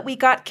don't know that we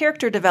got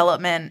character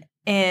development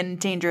in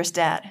Dangerous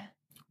Debt.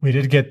 We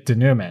did get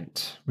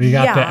denouement. We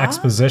got the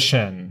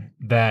exposition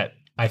that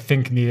I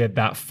think needed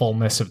that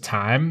fullness of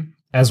time,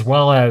 as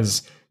well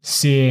as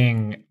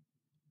seeing,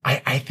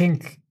 I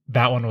think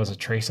that one was a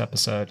Trace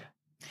episode.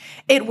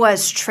 It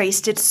was.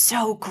 Trace did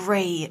so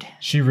great.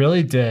 She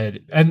really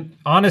did. And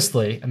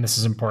honestly, and this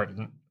is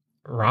important,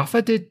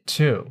 Rafa did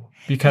too.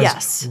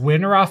 Because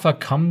when Rafa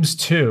comes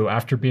to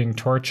after being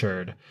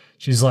tortured,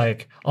 she's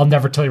like, I'll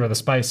never tell you where the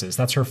spice is.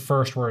 That's her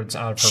first words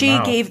out of her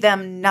mouth. She gave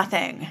them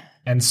nothing.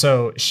 And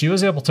so she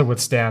was able to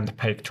withstand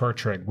Pike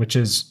torturing, which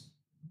is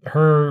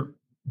her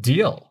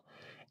deal.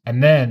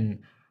 And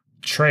then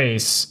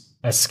Trace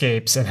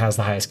escapes and has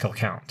the highest kill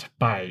count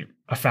by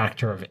a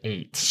factor of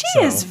 8. She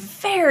is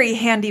very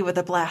handy with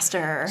a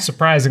blaster.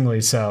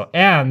 Surprisingly so.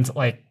 And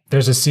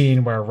there's a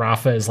scene where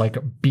Rafa is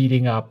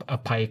beating up a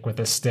Pike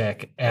with a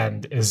stick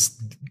and is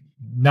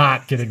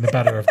not getting the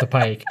better of the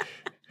Pike.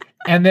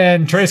 And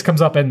then Trace comes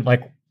up and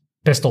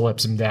pistol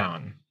whips him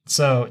down.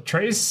 So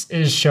Trace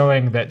is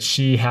showing that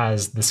she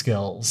has the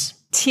skills.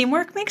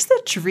 Teamwork makes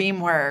the dream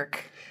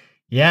work.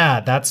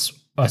 Yeah, that's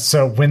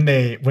so when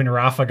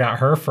Rafa got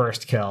her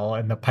first kill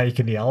and the Pike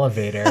in the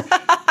elevator,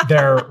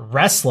 they're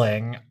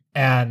wrestling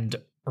and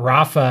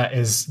Rafa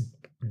is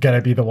going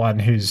to be the one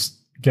who's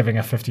giving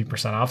a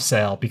 50% off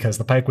sale because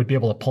the Pike would be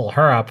able to pull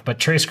her up, but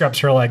Trace grabs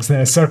her legs and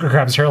then Ahsoka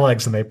grabs her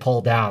legs and they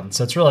pull down.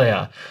 So it's really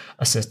a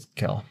assisted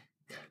kill.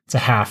 It's a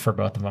half for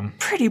both of them.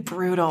 Pretty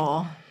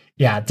brutal.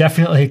 Yeah,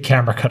 definitely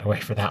camera cut away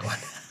for that one.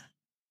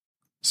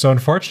 So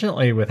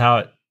unfortunately,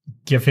 without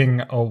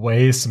giving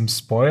away some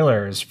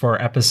spoilers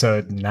for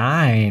episode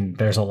 9.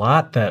 There's a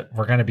lot that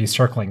we're going to be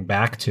circling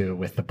back to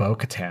with the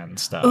Bo-Katan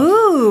stuff.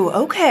 Ooh,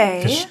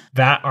 okay. 'Cause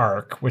that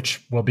arc,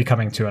 which we'll be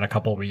coming to in a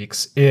couple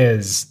weeks,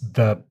 is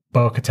the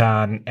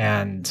Bo-Katan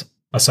and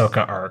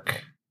Ahsoka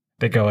arc.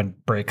 They go and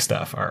break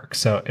stuff arc.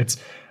 So it's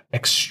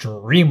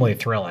extremely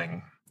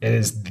thrilling. It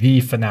is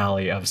the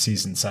finale of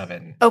season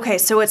 7. Okay,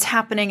 so it's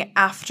happening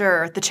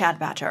after the Chad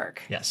Batch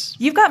arc. Yes.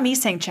 You've got me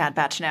saying Chad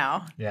Batch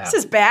now. Yeah. This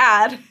is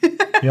bad.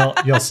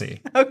 You'll see.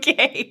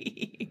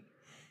 Okay.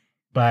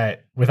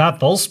 But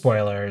without those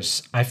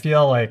spoilers, I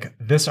feel like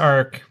this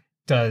arc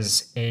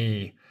does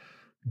a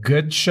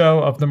good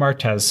show of the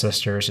Martez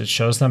sisters. It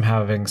shows them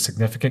having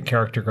significant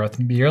character growth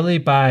merely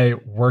by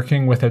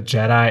working with a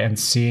Jedi and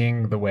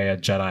seeing the way a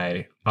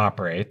Jedi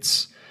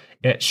operates.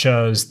 It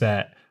shows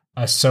that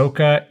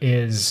Ahsoka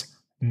is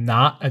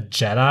not a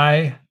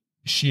Jedi.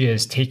 She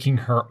is taking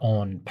her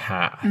own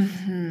path.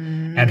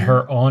 Mm-hmm. And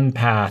her own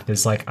path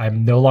is like,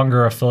 I'm no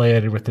longer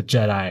affiliated with the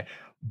Jedi,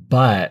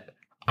 but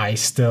I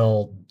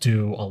still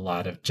do a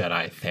lot of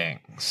Jedi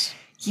things.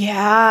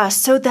 Yeah,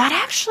 so that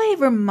actually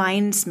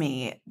reminds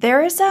me.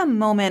 There is a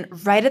moment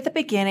right at the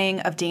beginning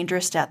of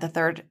Dangerous Death,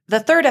 the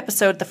third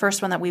episode, the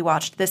first one that we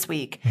watched this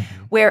week,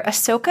 where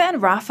Ahsoka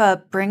and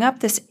Rafa bring up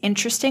this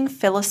interesting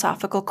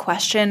philosophical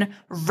question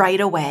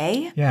right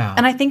away. Yeah.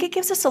 And I think it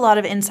gives us a lot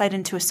of insight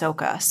into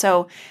Ahsoka.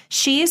 So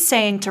she's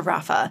saying to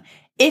Rafa,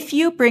 if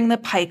you bring the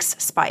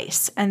Pikes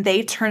spice and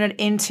they turn it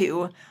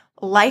into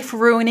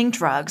life-ruining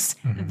drugs,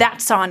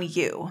 that's on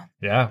you.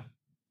 Yeah.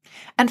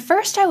 And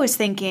first I was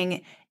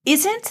thinking,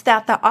 isn't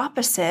that the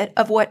opposite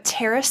of what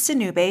Tara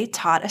Sinube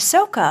taught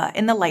Ahsoka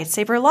in the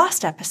Lightsaber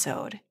Lost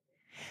episode?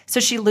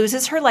 So she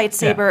loses her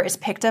lightsaber, is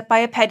picked up by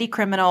a petty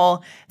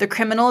criminal. The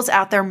criminal is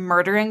out there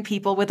murdering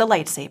people with a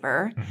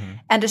lightsaber.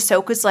 And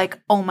Ahsoka's like,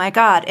 oh my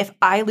God, if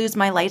I lose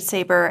my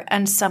lightsaber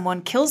and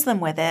someone kills them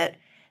with it,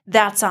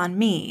 that's on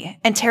me.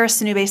 And Tara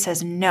Sinube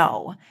says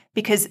no,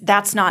 because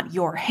that's not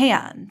your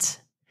hand.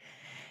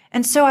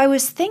 And so I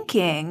was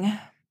thinking,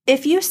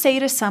 if you say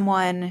to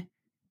someone,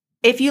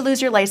 if you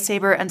lose your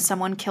lightsaber and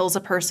someone kills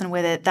a person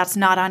with it, that's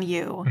not on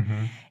you.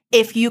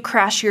 If you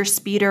crash your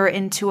speeder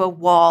into a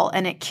wall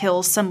and it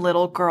kills some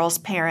little girl's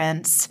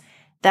parents,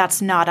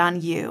 that's not on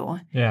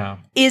you. Yeah.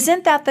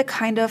 Isn't that the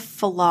kind of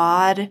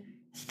flawed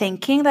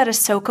thinking that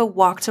Ahsoka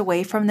walked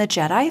away from the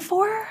Jedi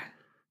for?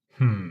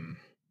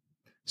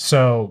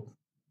 So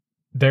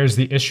there's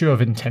the issue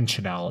of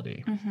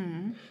intentionality.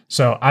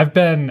 So I've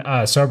been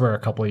sober a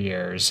couple of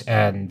years,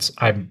 and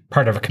I'm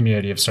part of a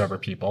community of sober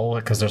people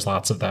because there's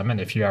lots of them. And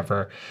if you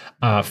ever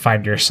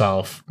find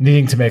yourself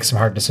needing to make some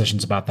hard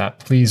decisions about that,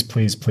 please,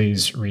 please,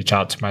 please reach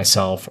out to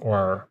myself,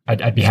 or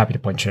I'd be happy to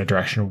point you in a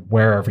direction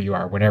wherever you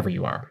are, whenever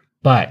you are.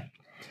 But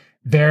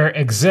there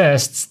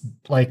exists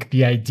like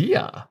the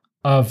idea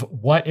of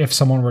what if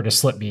someone were to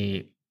slip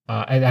me.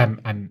 And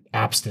I'm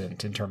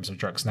abstinent in terms of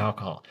drugs and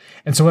alcohol.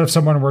 And so what if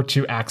someone were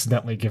to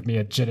accidentally give me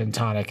a gin and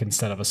tonic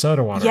instead of a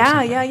soda water?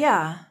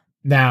 Yeah.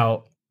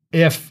 Now,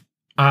 if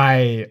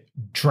I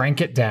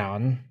drank it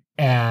down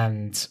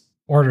and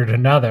ordered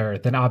another,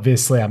 then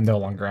obviously I'm no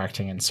longer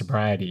acting in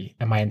sobriety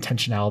and my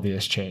intentionality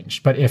has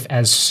changed. But if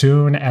as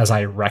soon as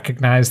I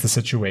recognize the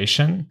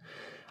situation,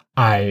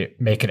 I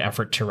make an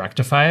effort to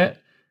rectify it,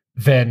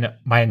 then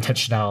my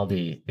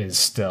intentionality is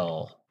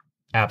still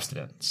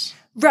abstinence.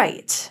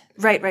 Right.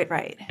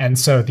 And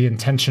so the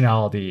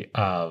intentionality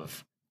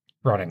of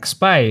running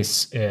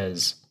spice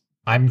is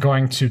I'm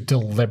going to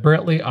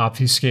deliberately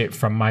obfuscate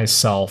from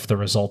myself the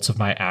results of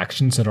my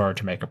actions in order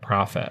to make a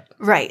profit.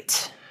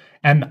 Right.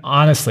 And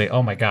honestly,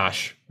 oh my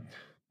gosh,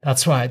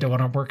 that's why I don't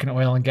want to work in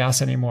oil and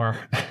gas anymore,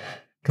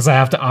 because I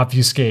have to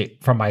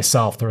obfuscate from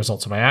myself the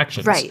results of my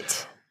actions.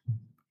 Right.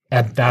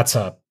 And that's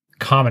a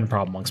common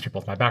problem amongst people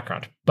with my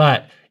background.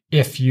 But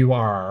if you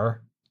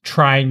are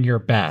trying your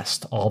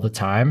best all the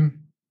time,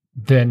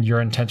 then your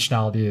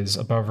intentionality is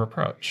above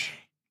reproach.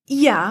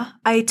 Yeah,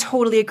 I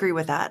totally agree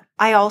with that.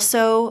 I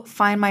also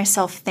find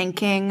myself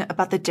thinking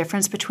about the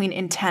difference between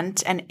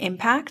intent and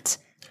impact,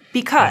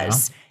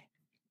 because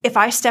if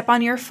I step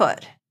on your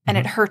foot and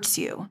it hurts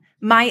you,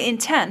 my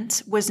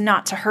intent was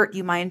not to hurt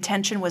you. My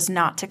intention was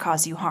not to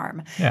cause you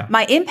harm. Yeah.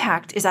 My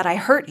impact is that I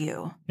hurt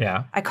you.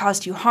 Yeah. I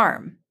caused you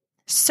harm.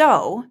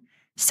 So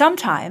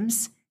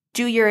sometimes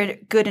do your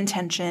good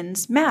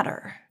intentions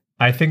matter?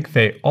 I think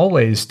they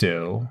always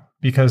do,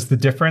 because the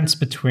difference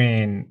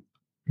between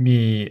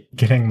me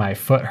getting my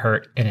foot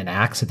hurt in an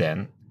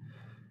accident,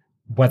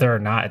 whether or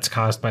not it's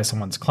caused by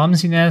someone's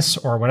clumsiness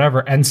or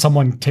whatever, and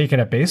someone taking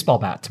a baseball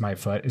bat to my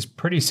foot is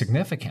pretty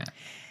significant.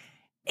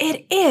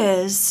 It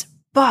is,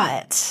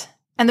 but,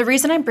 and the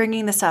reason I'm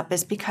bringing this up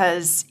is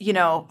because, you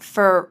know,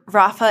 for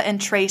Rafa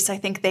and Trace, I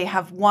think they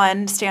have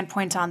one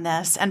standpoint on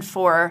this, and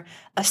for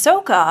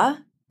Ahsoka,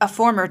 a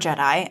former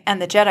Jedi,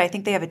 and the Jedi, I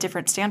think they have a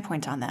different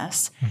standpoint on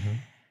this.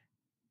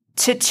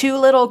 To two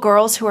little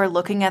girls who are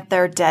looking at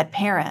their dead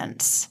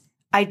parents,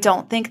 I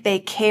don't think they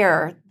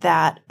care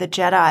that the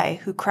Jedi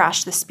who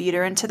crashed the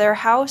speeder into their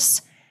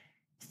house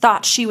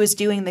thought she was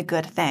doing the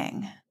good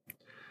thing.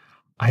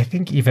 I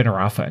think even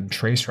Rafa and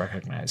Trace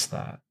recognize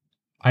that.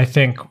 I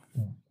think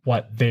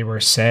what they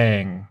were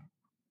saying,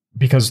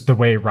 because the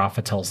way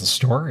Rafa tells the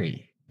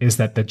story, is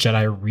that the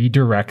Jedi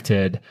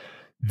redirected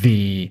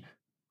the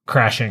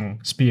crashing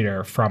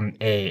speeder from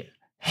a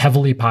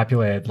heavily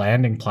populated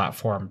landing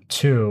platform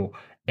to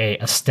a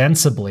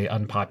ostensibly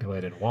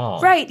unpopulated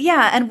wall. Right,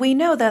 yeah. And we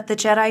know that the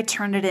Jedi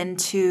turned it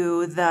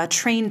into the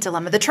train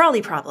dilemma, the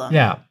trolley problem.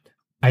 Yeah.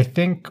 I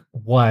think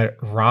what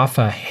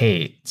Rafa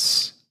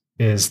hates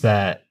is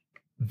that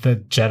the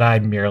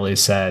Jedi merely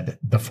said,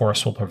 the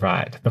Force will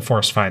provide. The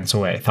Force finds a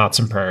way. Thoughts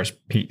and prayers,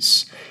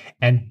 peace.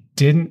 And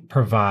didn't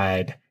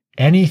provide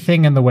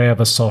anything in the way of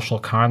a social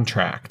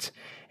contract.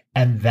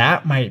 And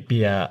that might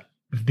be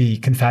the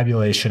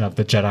confabulation of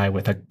the Jedi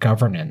with a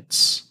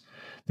governance.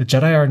 The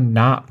Jedi are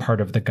not part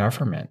of the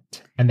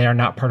government, and they are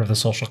not part of the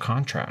social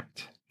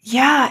contract.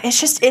 Yeah,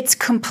 it's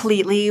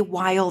completely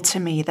wild to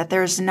me that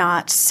there's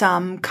not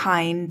some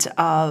kind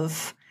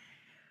of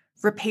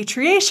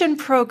repatriation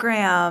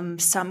program,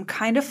 some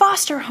kind of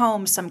foster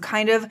home, some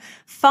kind of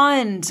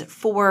fund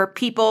for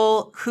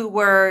people who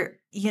were,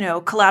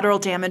 collateral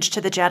damage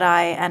to the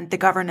Jedi and the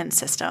governance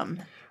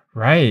system.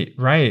 Right.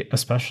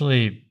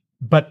 Especially,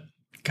 but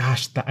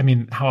gosh,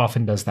 how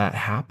often does that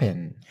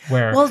happen?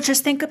 Well,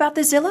 just think about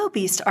the Zillow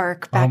Beast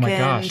arc back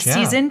in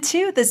season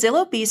 2. The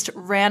Zillow Beast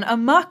ran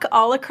amok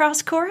all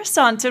across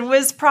Coruscant and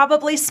was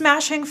probably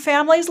smashing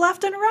families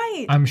left and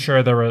right. I'm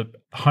sure there were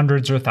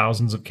hundreds or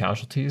thousands of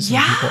casualties.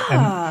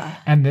 Yeah.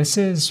 And this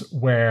is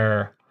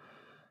where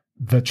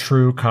the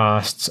true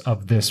costs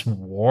of this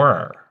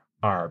war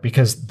are,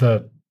 because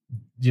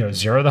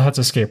Zero the Hutt's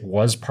escape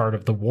was part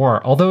of the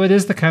war, although it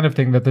is the kind of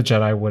thing that the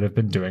Jedi would have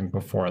been doing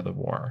before the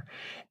war.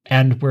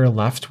 And we're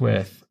left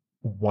with,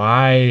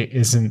 why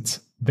isn't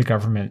the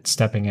government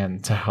stepping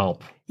in to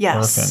help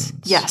orphans?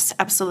 Yes,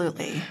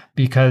 absolutely.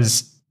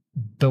 Because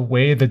the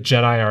way the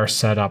Jedi are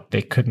set up,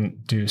 they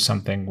couldn't do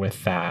something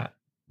with that,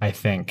 I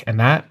think. And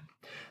that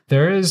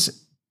there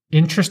is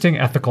interesting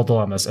ethical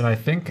dilemmas. And I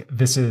think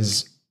this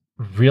is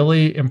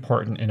really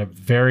important in a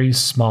very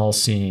small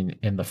scene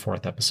in the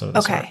 4th episode of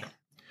this arc.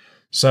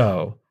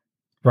 So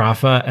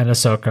Rafa and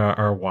Ahsoka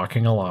are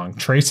walking along.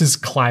 Trace is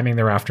climbing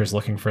the rafters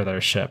looking for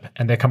their ship,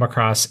 and they come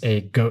across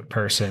a goat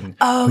person.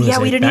 Oh, yeah,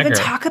 we didn't even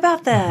talk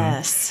about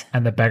this.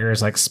 And the beggar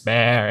is like,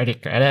 spare any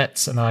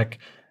credits? And they're like,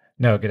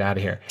 no, get out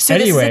of here. So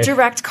anyway, this is a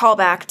direct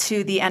callback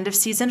to the end of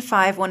season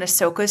 5 when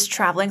Ahsoka's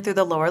traveling through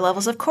the lower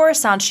levels of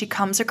Coruscant. She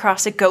comes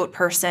across a goat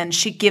person.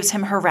 She gives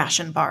him her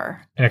ration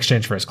bar. In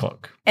exchange for his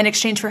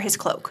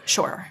cloak.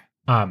 Sure.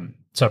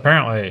 So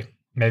apparently,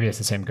 maybe it's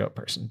the same goat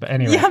person. But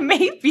anyway. Yeah,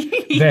 maybe.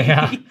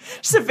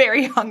 Just a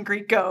very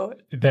hungry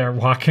goat. They're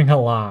walking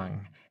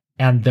along,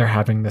 and they're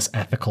having this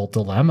ethical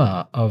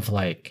dilemma of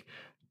like,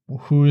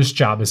 whose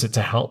job is it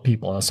to help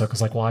people? And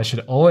Ahsoka's like, well, I should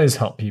always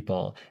help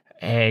people.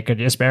 Hey, could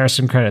you spare us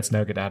some credits?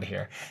 No, get out of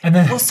here. And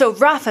then, so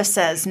Rafa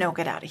says, no,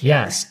 get out of here.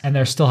 Yes, and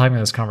they're still having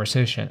this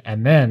conversation.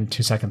 And then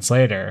 2 seconds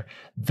later,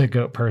 the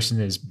goat person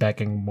is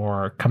begging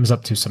more, comes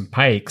up to some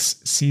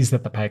pikes, sees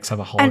that the pikes have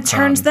a holocron. And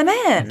turns them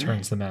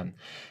in.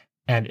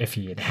 And if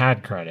he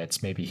had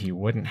credits, maybe he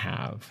wouldn't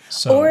have.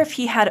 Or if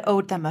he had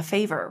owed them a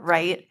favor,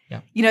 right?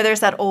 Yeah.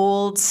 There's that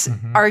old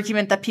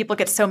argument that people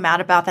get so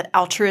mad about that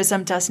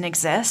altruism doesn't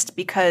exist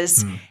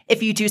because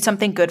if you do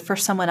something good for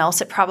someone else,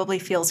 it probably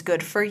feels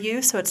good for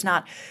you. So it's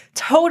not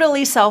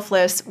totally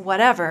selfless,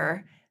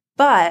 whatever.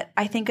 But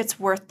I think it's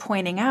worth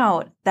pointing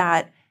out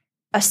that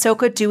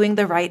Ahsoka doing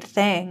the right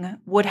thing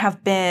would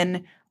have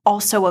been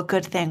also a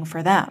good thing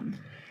for them.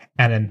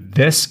 And in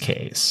this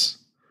case,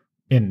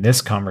 in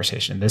this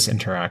conversation, this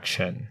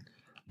interaction,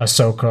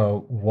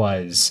 Ahsoka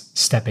was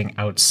stepping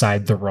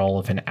outside the role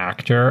of an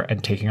actor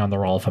and taking on the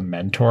role of a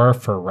mentor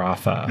for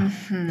Rafa.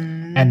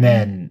 Mm-hmm. And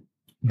then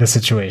the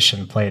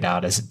situation played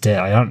out as it did.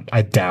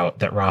 I doubt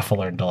that Rafa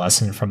learned a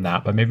lesson from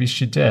that, but maybe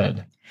she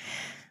did.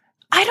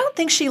 I don't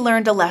think she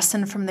learned a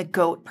lesson from the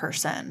goat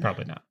person.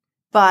 Probably not.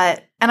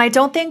 And I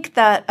don't think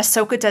that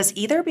Ahsoka does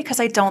either,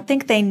 because I don't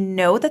think they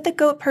know that the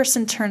goat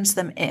person turns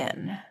them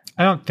in.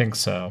 I don't think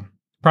so.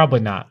 Probably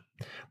not.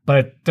 But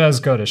it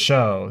does go to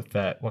show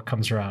that what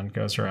comes around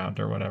goes around,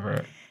 or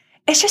whatever.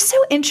 It's just so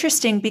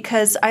interesting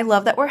because I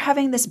love that we're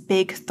having this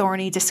big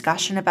thorny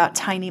discussion about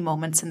tiny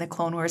moments in the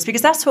Clone Wars,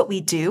 because that's what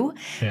we do.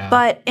 Yeah.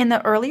 But in the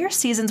earlier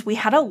seasons, we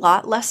had a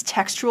lot less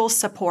textual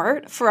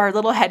support for our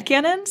little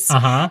headcanons.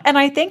 And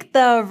I think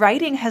the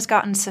writing has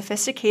gotten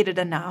sophisticated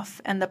enough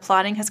and the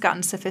plotting has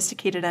gotten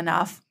sophisticated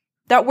enough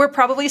that we're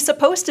probably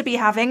supposed to be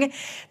having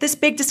this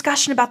big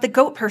discussion about the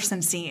goat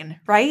person scene,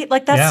 right?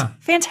 Like, that's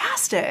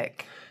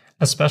fantastic.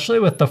 Especially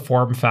with the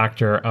form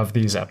factor of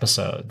these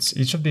episodes.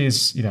 Each of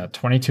these,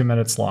 22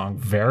 minutes long,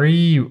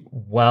 very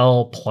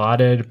well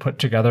plotted, put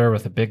together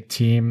with a big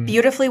team.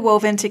 Beautifully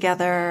woven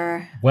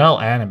together. Well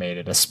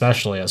animated,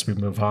 especially as we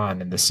move on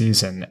in the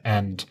season.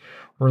 And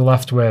we're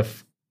left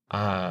with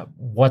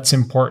what's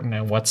important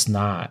and what's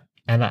not.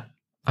 And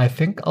I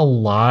think a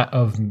lot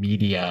of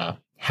media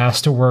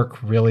has to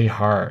work really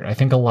hard. I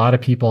think a lot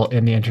of people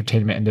in the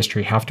entertainment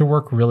industry have to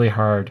work really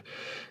hard,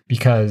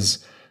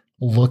 because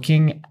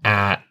looking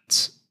at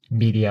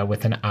media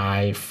with an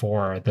eye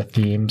for the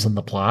themes and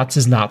the plots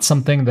is not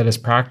something that is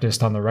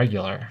practiced on the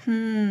regular.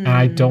 And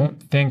I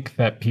don't think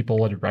that people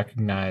would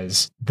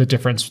recognize the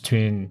difference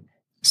between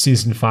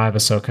season 5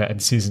 Ahsoka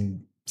and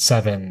season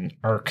 7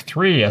 arc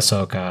 3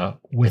 Ahsoka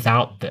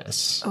without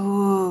this.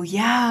 Oh,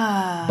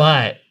 yeah.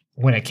 But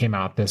when it came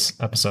out, this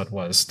episode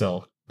was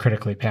still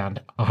critically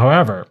panned.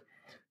 However,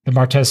 the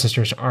Martez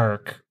sisters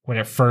arc, when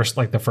it first,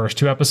 like the first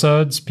 2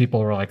 episodes, people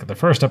were like, the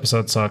first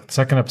episode sucked, the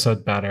second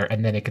episode better,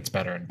 and then it gets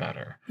better and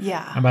better.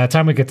 Yeah. And by the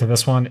time we get to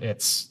this one,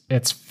 it's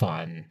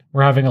fun.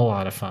 We're having a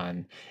lot of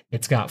fun.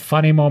 It's got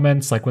funny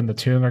moments, like when the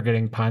Toon are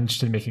getting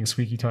punched and making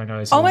squeaky toy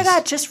noises. Oh my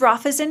God, just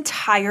Rafa's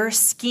entire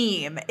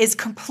scheme is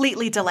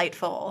completely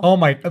delightful. Oh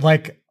my,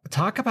 like,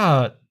 talk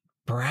about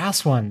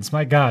brass ones.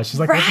 My gosh. She's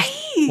like, right.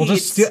 we'll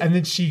just do, and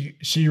then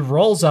she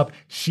rolls up,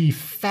 she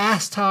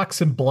fast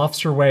talks and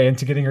bluffs her way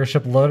into getting her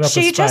ship loaded up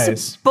with spice. She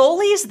just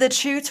bullies the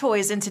Chew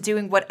Toys into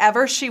doing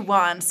whatever she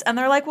wants. And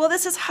they're like, well,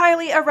 this is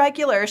highly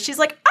irregular. She's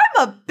like,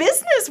 I'm a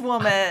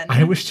businesswoman.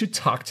 I wish to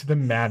talk to the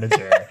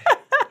manager.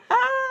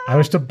 I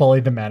wish to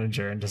bully the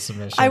manager into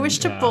submission. I wish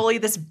to bully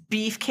this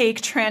beefcake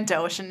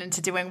Trandoshan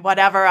into doing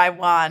whatever I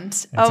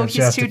want. And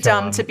he's too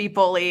dumb to be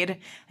bullied.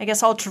 I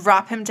guess I'll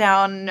drop him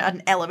down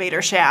an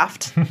elevator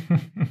shaft.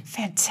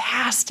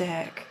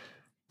 Fantastic.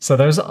 So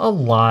there's a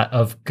lot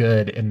of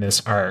good in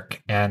this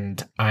arc,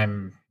 and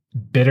I'm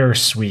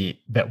bittersweet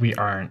that we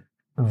aren't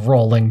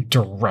rolling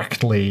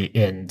directly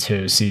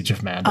into Siege of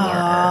Mandalore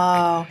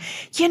arc.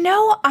 You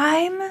know,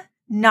 I'm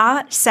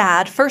not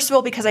sad. First of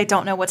all, because I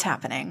don't know what's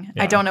happening.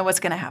 Yeah. I don't know what's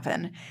going to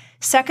happen.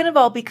 Second of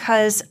all,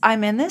 because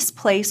I'm in this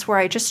place where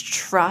I just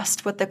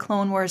trust what the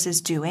Clone Wars is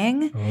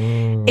doing.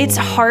 Ooh. It's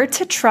hard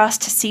to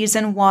trust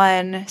season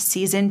 1,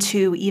 season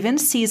 2, even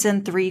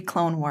season 3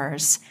 Clone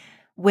Wars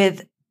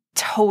with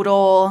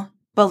total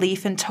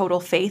belief and total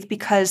faith,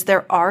 because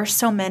there are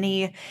so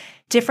many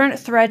different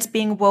threads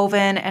being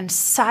woven and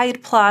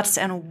side plots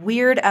and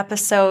weird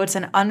episodes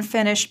and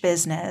unfinished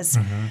business.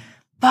 Mm-hmm.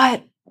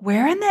 But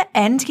we're in the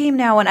end game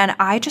now, and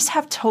I just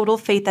have total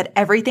faith that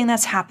everything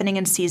that's happening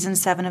in season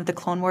 7 of the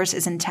Clone Wars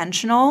is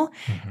intentional,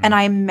 and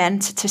I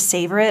meant to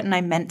savor it, and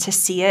I meant to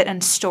see it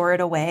and store it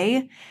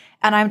away,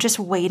 and I'm just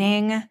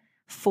waiting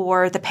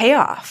for the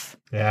payoff.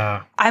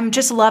 Yeah. I'm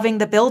just loving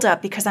the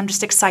buildup because I'm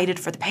just excited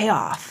for the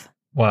payoff.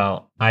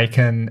 Well, I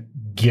can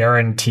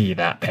guarantee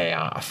that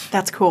payoff.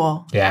 That's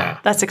cool. Yeah.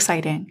 That's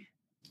exciting.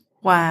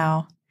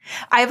 Wow.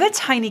 I have a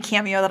tiny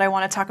cameo that I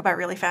want to talk about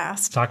really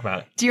fast. Talk about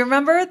it. Do you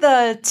remember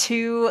the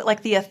 2,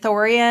 like the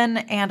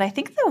Ithorian and I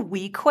think the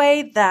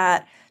Weequay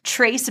that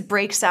Trace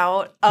breaks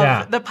out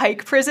of the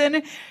Pike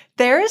prison?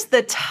 There's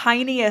the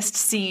tiniest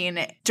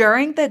scene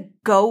during the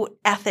goat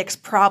ethics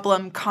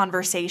problem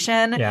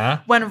conversation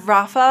when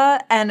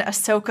Rafa and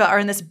Ahsoka are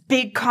in this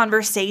big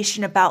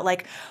conversation about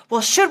like, well,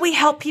 should we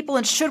help people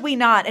and should we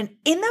not? And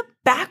in the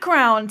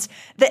background,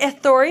 the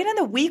Ithorian and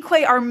the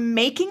Weequay are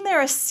making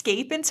their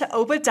escape into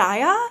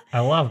Obadiah. I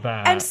love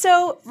that. And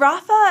so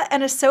Rafa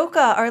and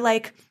Ahsoka are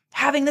like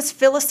having this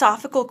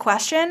philosophical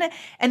question,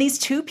 and these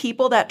 2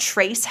 people that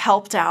Trace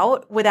helped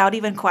out without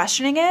even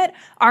questioning it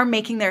are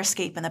making their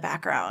escape in the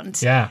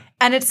background. Yeah.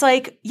 And it's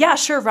like, yeah,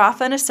 sure,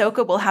 Rafa and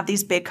Ahsoka will have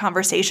these big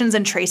conversations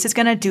and Trace is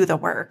going to do the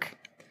work.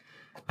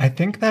 I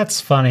think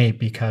that's funny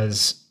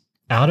because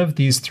out of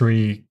these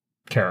 3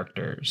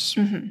 characters,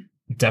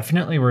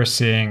 definitely we're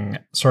seeing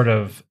sort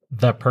of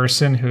the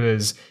person who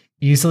is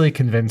easily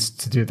convinced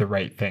to do the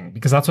right thing,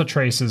 because that's what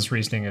Trace's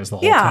reasoning is the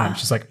whole time.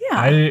 She's like,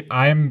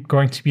 I'm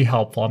going to be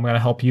helpful. I'm going to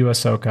help you,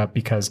 Ahsoka,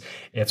 because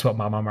it's what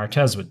Mama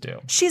Martez would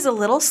do. She's a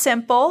little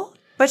simple,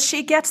 but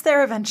she gets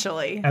there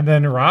eventually. And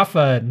then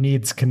Rafa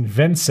needs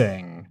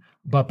convincing,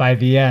 but by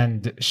the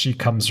end, she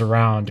comes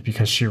around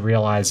because she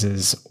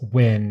realizes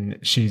when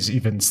she's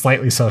even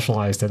slightly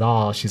socialized at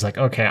all, she's like,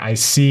 okay, I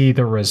see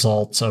the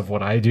results of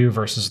what I do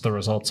versus the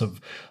results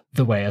of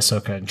the way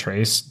Ahsoka and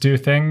Trace do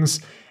things.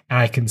 And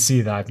I can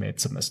see that I've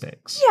made some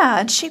mistakes. Yeah,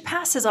 and she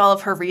passes all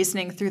of her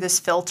reasoning through this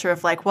filter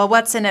of like, well,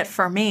 what's in it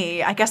for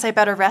me? I guess I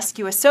better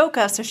rescue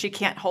Ahsoka so she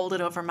can't hold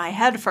it over my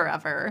head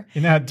forever. You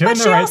know, but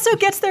she also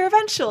gets there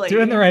eventually.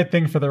 Doing the right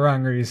thing for the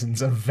wrong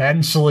reasons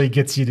eventually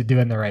gets you to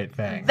doing the right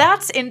thing.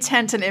 That's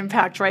intent and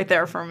impact right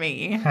there for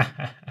me.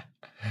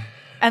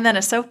 And then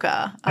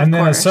Ahsoka, of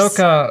course.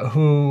 Ahsoka,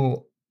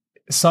 who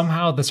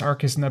somehow this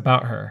arc isn't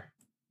about her.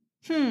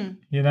 You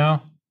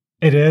know?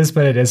 It is,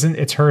 but it isn't.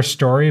 It's her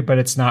story, but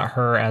it's not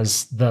her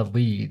as the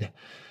lead.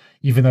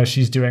 Even though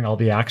she's doing all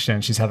the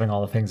action, she's having all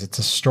the things. It's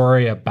a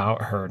story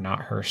about her,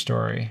 not her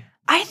story.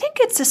 I think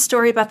it's a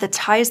story about the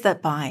ties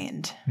that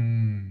bind.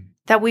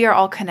 That we are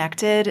all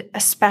connected,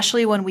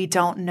 especially when we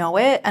don't know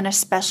it, and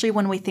especially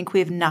when we think we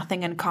have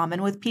nothing in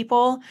common with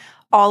people.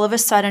 All of a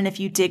sudden, if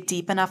you dig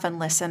deep enough and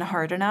listen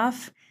hard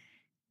enough,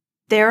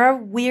 there are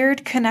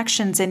weird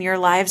connections in your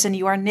lives, and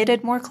you are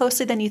knitted more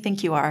closely than you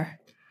think you are.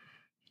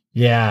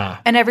 Yeah.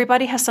 And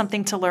everybody has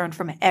something to learn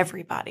from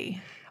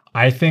everybody.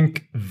 I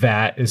think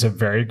that is a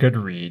very good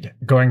read.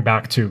 Going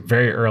back to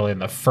very early in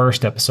the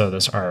first episode of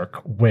this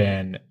arc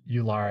when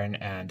Yularen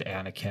and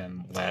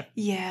Anakin let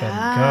them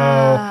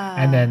go.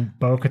 And then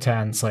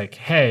Bo-Katan's like,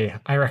 hey,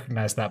 I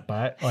recognize that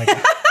butt. Like,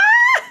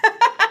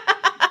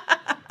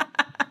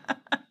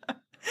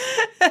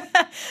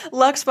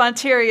 Lux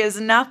Bonteri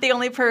is not the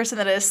only person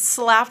that has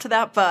slapped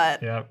that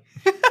butt. Yep.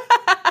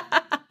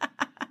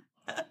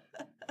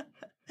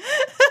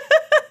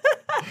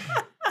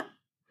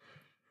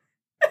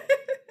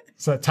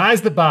 So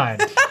ties the bind.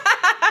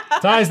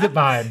 Ties that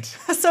bind.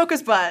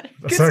 Ahsoka's butt.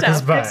 Good Ahsoka's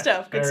stuff. butt. Good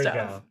stuff. Good There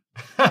stuff.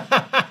 we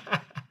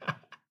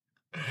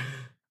go.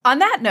 On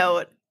that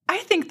note, I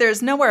think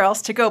there's nowhere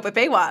else to go but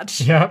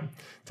Baywatch. Yep.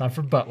 Time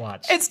for butt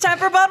watch. It's time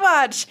for butt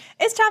watch.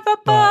 It's time for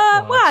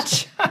butt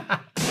watch.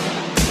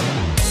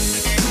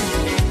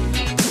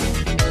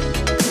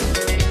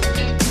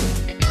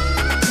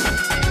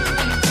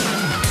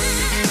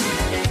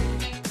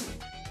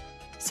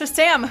 So,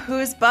 Sam,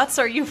 whose butts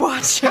are you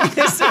watching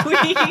this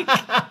week?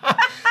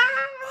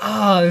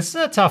 Oh, this is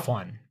a tough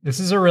one. This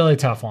is a really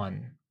tough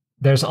one.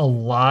 There's a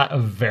lot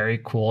of very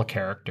cool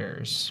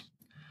characters.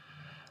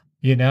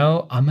 You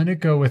know, I'm going to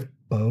go with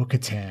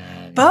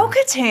Bo-Katan.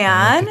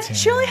 Bo-Katan?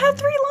 She only had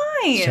 3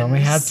 lines. She only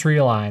had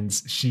 3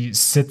 lines. She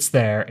sits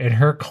there in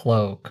her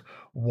cloak,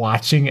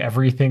 watching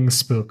everything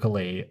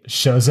spookily,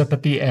 shows up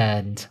at the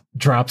end,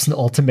 drops an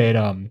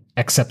ultimatum,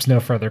 accepts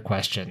no further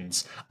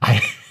questions. I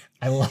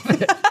love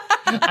it.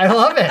 I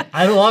love it.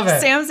 I love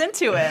it. Sam's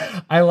into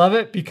it. I love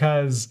it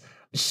because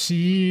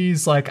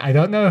she's like, I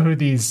don't know who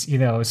these,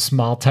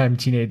 small-time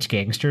teenage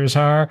gangsters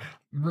are.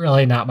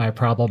 Really not my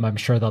problem. I'm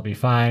sure they'll be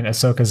fine.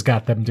 Ahsoka's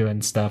got them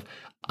doing stuff.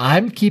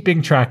 I'm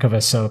keeping track of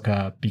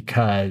Ahsoka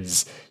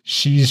because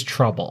she's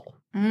trouble.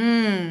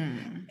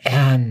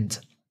 And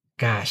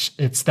gosh,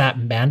 it's that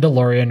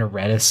Mandalorian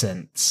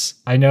reticence.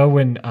 I know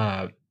when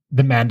The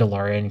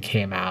Mandalorian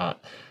came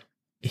out,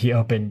 he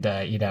opened,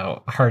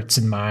 hearts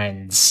and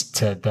minds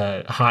to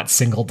the hot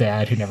single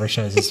dad who never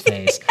shows his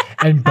face.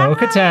 And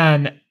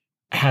Bo-Katan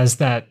has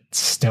that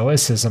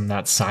stoicism,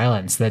 that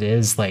silence that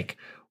is like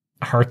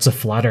hearts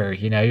aflutter.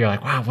 You're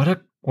like, wow,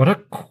 what a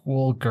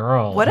cool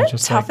girl. What a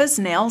tough as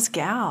nails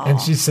gal.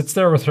 And she sits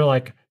there with her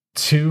like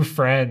 2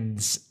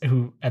 friends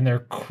and their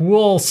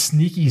cool,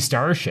 sneaky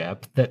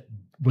starship that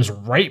was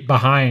right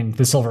behind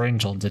the Silver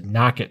Angel and did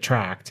not get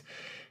tracked,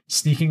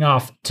 sneaking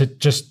off to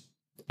just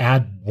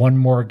add one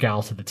more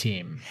gal to the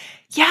team.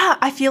 Yeah,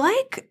 I feel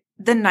like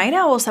the Night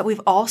Owls that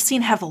we've all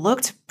seen have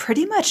looked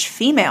pretty much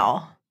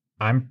female.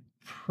 I'm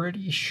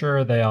pretty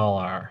sure they all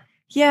are.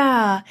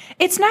 Yeah,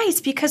 it's nice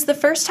because the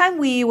first time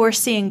we were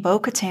seeing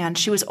Bo-Katan,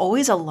 she was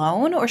always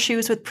alone or she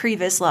was with Pre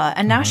Vizsla.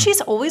 And now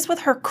she's always with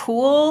her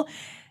cool,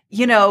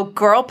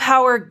 girl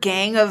power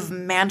gang of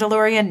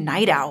Mandalorian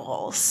Night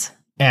Owls.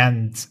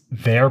 And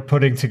they're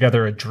putting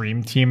together a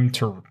dream team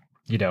to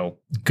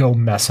go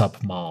mess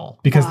up Maul.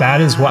 Because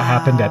that is what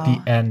happened at the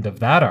end of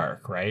that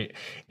arc, right?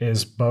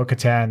 Is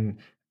Bo-Katan,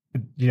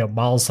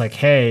 Maul's like,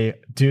 hey,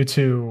 due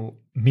to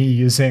me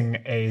using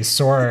a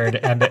sword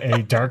and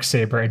a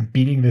darksaber and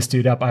beating this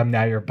dude up, I'm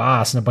now your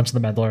boss. And a bunch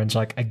of the Mandalorians are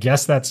like, I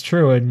guess that's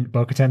true. And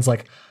Bo-Katan's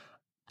like,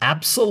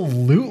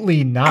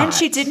 absolutely not. And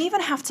she didn't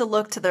even have to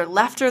look to the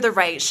left or the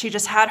right. She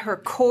just had her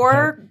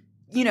core,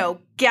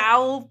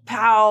 gal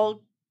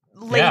pal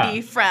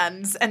lady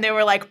friends, and they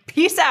were like,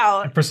 peace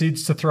out. And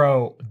proceeds to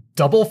throw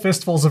double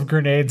fistfuls of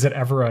grenades at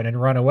everyone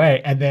and run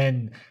away. And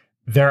then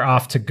they're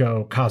off to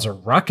go cause a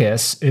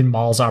ruckus in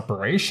Maul's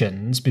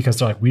operations because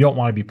they're like, we don't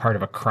want to be part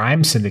of a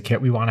crime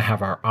syndicate. We want to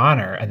have our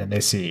honor. And then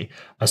they see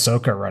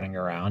Ahsoka running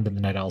around, and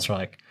the Night Owls are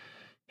like,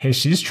 hey,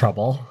 she's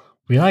trouble.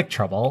 We like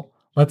trouble.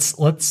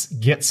 Let's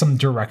get some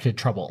directed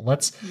trouble.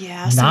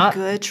 Some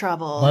good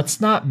trouble. Let's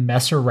not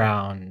mess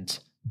around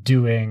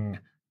doing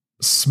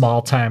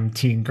small-time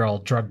teen girl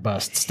drug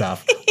bust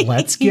stuff.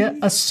 Let's get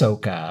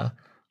Ahsoka.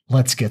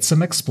 Let's get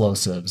some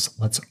explosives.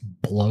 Let's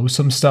blow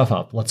some stuff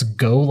up. Let's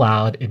go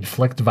loud,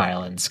 inflict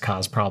violence,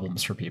 cause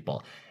problems for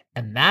people.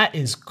 And that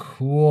is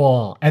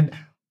cool. And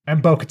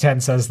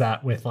Bo-Katan says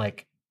that with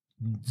like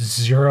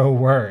 0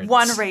 words.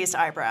 1 raised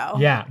eyebrow.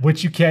 Yeah,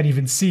 which you can't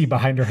even see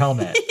behind her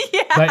helmet.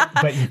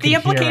 But you can the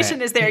implication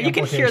hear it. is there. You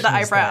can hear the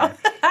eyebrow.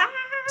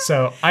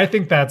 So I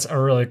think that's a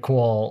really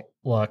cool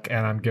look,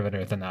 and I'm giving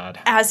her the nod.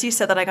 As you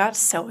said that, I got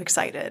so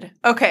excited.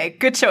 Okay,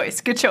 good choice.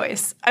 Good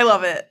choice. I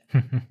love it.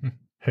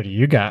 Who do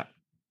you got?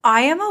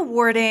 I am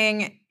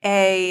awarding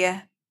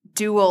a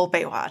dual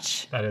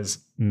Baywatch. That is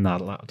not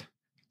allowed.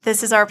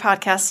 This is our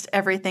podcast.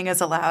 Everything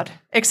is allowed,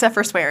 except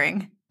for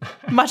swearing,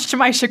 much to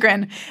my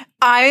chagrin.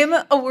 I'm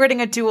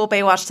awarding a dual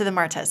Baywatch to the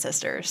Martez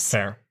sisters.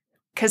 Fair.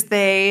 Because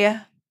they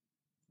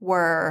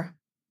were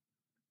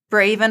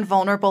brave and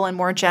vulnerable and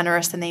more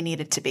generous than they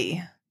needed to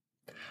be.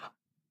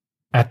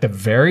 At the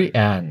very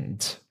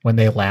end, when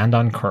they land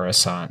on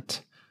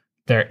Coruscant,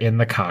 they're in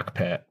the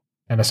cockpit.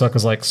 And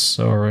Ahsoka's like,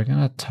 so are we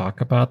going to talk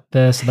about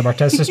this? And the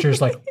Martez sisters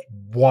like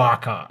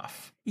walk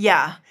off.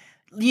 Yeah.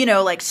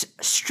 Like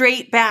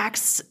straight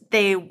backs.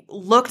 They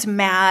looked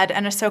mad.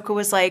 And Ahsoka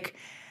was like,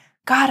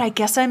 God, I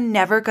guess I'm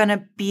never going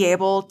to be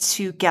able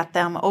to get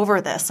them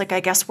over this. Like, I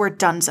guess we're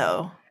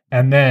donezo.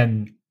 And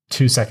then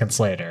 2 seconds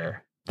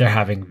later, they're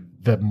having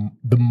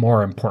the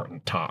more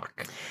important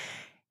talk.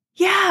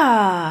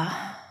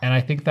 Yeah. And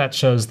I think that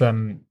shows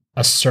them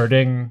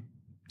asserting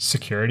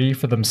security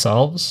for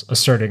themselves,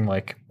 asserting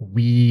like,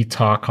 we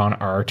talk on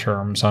our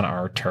terms, on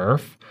our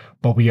turf,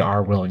 but we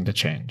are willing to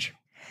change.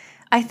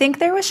 I think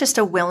there was just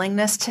a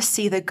willingness to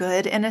see the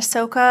good in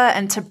Ahsoka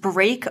and to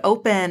break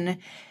open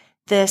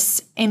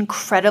this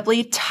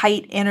incredibly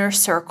tight inner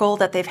circle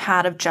that they've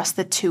had of just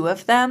the two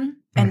of them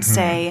and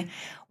say,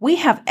 we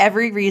have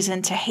every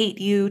reason to hate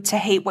you, to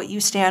hate what you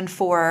stand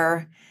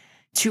for,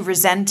 to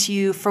resent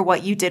you for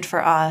what you did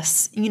for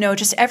us. You know,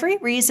 just every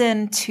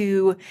reason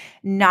to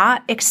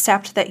not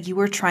accept that you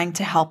were trying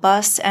to help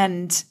us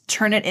and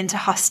turn it into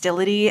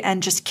hostility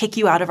and just kick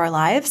you out of our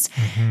lives.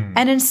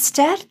 And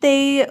instead,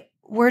 they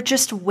were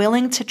just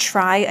willing to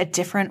try a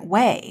different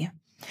way.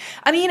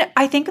 I mean,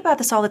 I think about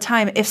this all the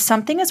time. If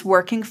something is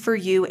working for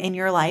you in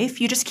your life,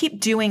 you just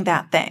keep doing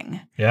that thing.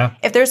 Yeah.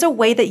 If there's a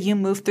way that you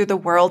move through the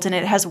world and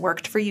it has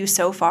worked for you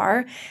so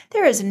far,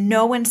 there is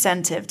no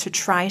incentive to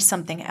try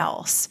something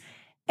else.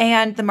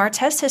 And the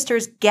Martez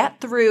sisters get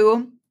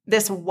through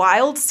this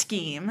wild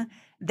scheme.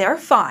 They're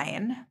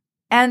fine.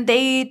 And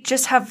they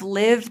just have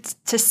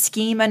lived to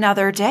scheme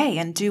another day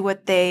and do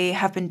what they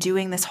have been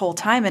doing this whole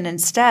time. And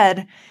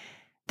instead,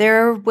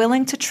 they're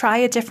willing to try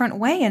a different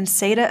way and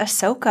say to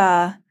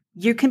Ahsoka,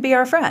 you can be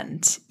our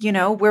friend. You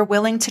know, we're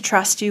willing to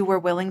trust you. We're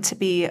willing to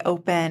be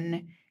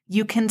open.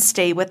 You can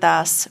stay with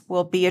us.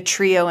 We'll be a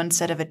trio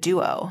instead of a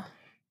duo.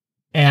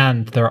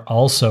 And they're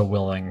also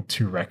willing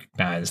to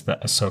recognize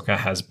that Ahsoka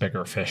has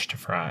bigger fish to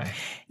fry.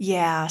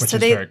 Yeah. Which so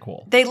is very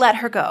cool. They let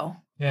her go.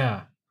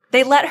 Yeah.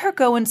 They let her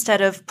go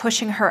instead of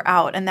pushing her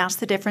out. And that's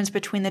the difference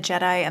between the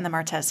Jedi and the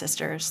Martez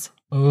sisters.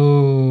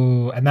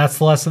 Ooh, and that's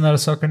the lesson that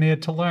Ahsoka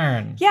needed to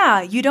learn.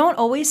 Yeah, you don't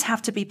always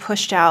have to be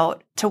pushed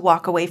out to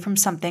walk away from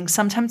something.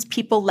 Sometimes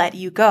people let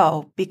you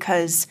go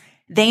because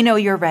they know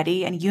you're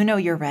ready and you know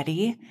you're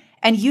ready.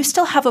 And you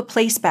still have a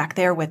place back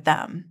there with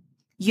them.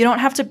 You don't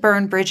have to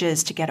burn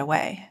bridges to get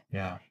away.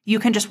 Yeah. You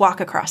can just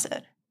walk across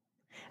it.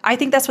 I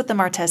think that's what the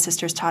Martez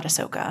sisters taught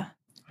Ahsoka.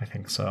 I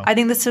think so. I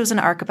think this was an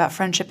arc about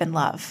friendship and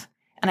love.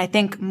 And I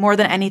think more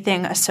than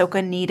anything,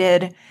 Ahsoka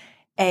needed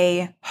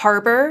a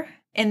harbor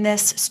in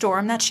this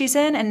storm that she's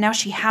in, and now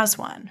she has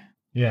one.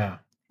 Yeah.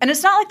 And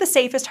it's not like the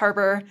safest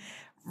harbor.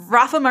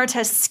 Rafa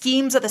Martez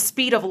schemes at the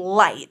speed of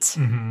light,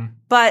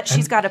 but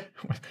she's got a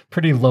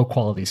pretty low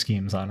quality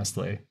schemes,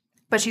 honestly.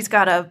 But she's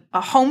got a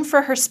home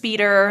for her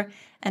speeder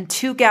and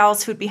 2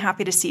 gals who'd be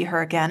happy to see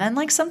her again. And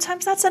like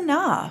sometimes that's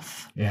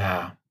enough.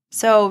 Yeah.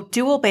 So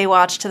dual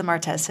Baywatch to the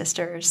Martez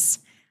sisters.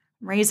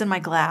 I'm raising my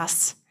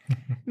glass.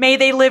 May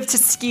they live to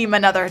scheme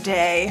another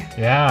day.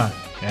 Yeah.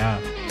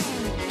 Yeah.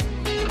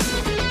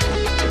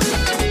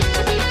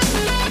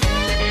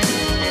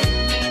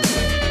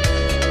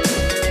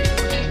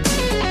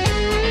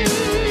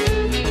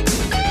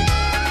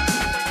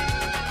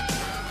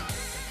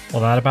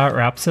 Well, that about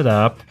wraps it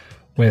up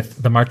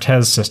with the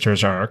Martez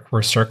sisters arc.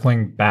 We're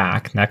circling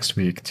back next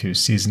week to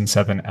season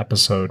 7,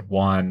 episode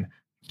 1,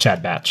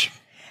 Chad Batch.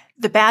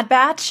 The Bad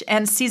Batch,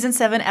 and season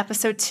 7,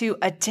 episode 2,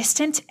 A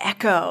Distant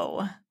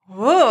Echo.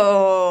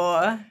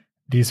 Whoa.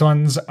 These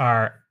ones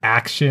are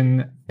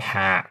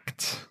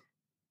action-packed.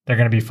 They're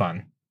going to be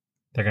fun.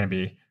 They're going to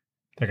be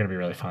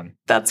really fun.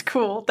 That's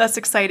cool. That's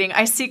exciting.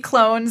 I see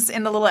clones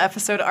in the little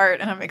episode art,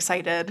 and I'm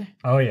excited.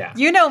 Oh, yeah.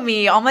 You know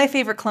me. All my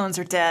favorite clones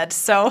are dead,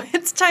 so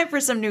it's time for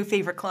some new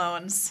favorite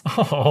clones.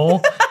 Oh.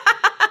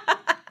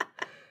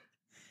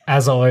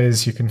 As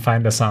always, you can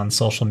find us on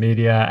social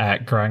media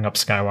at Growing Up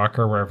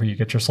Skywalker, wherever you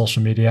get your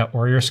social media,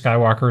 or your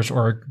Skywalkers,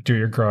 or do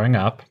your growing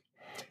up.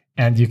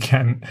 And you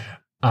can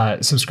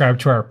subscribe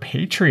to our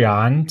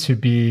Patreon to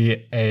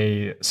be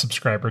a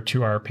subscriber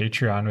to our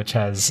Patreon, which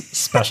has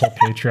special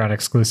Patreon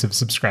exclusive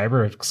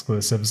subscriber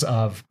exclusives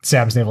of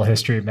Sam's Naval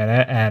History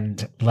Minute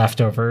and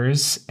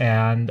Leftovers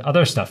and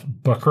other stuff.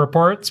 Book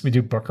reports. We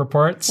do book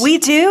reports. We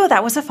do.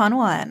 That was a fun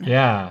one.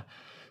 Yeah.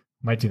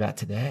 Might do that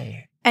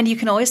today. And you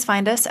can always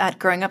find us at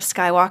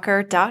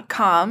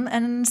growingupskywalker.com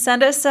and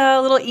send us a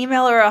little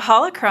email or a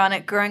holocron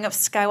at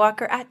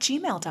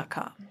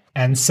growingupskywalker@gmail.com.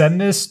 And send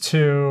this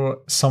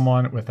to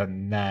someone with a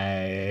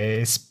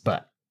nice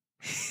butt.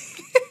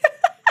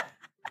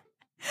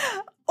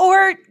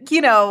 Or, you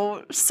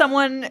know,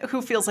 someone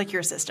who feels like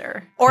your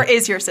sister or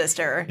is your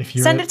sister.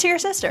 Send it to your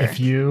sister.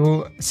 If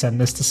you send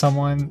this to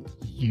someone,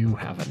 you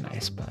have a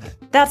nice butt.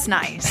 That's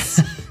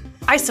nice.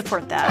 I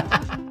support that.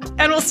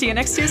 And we'll see you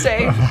next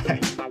Tuesday.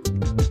 Bye.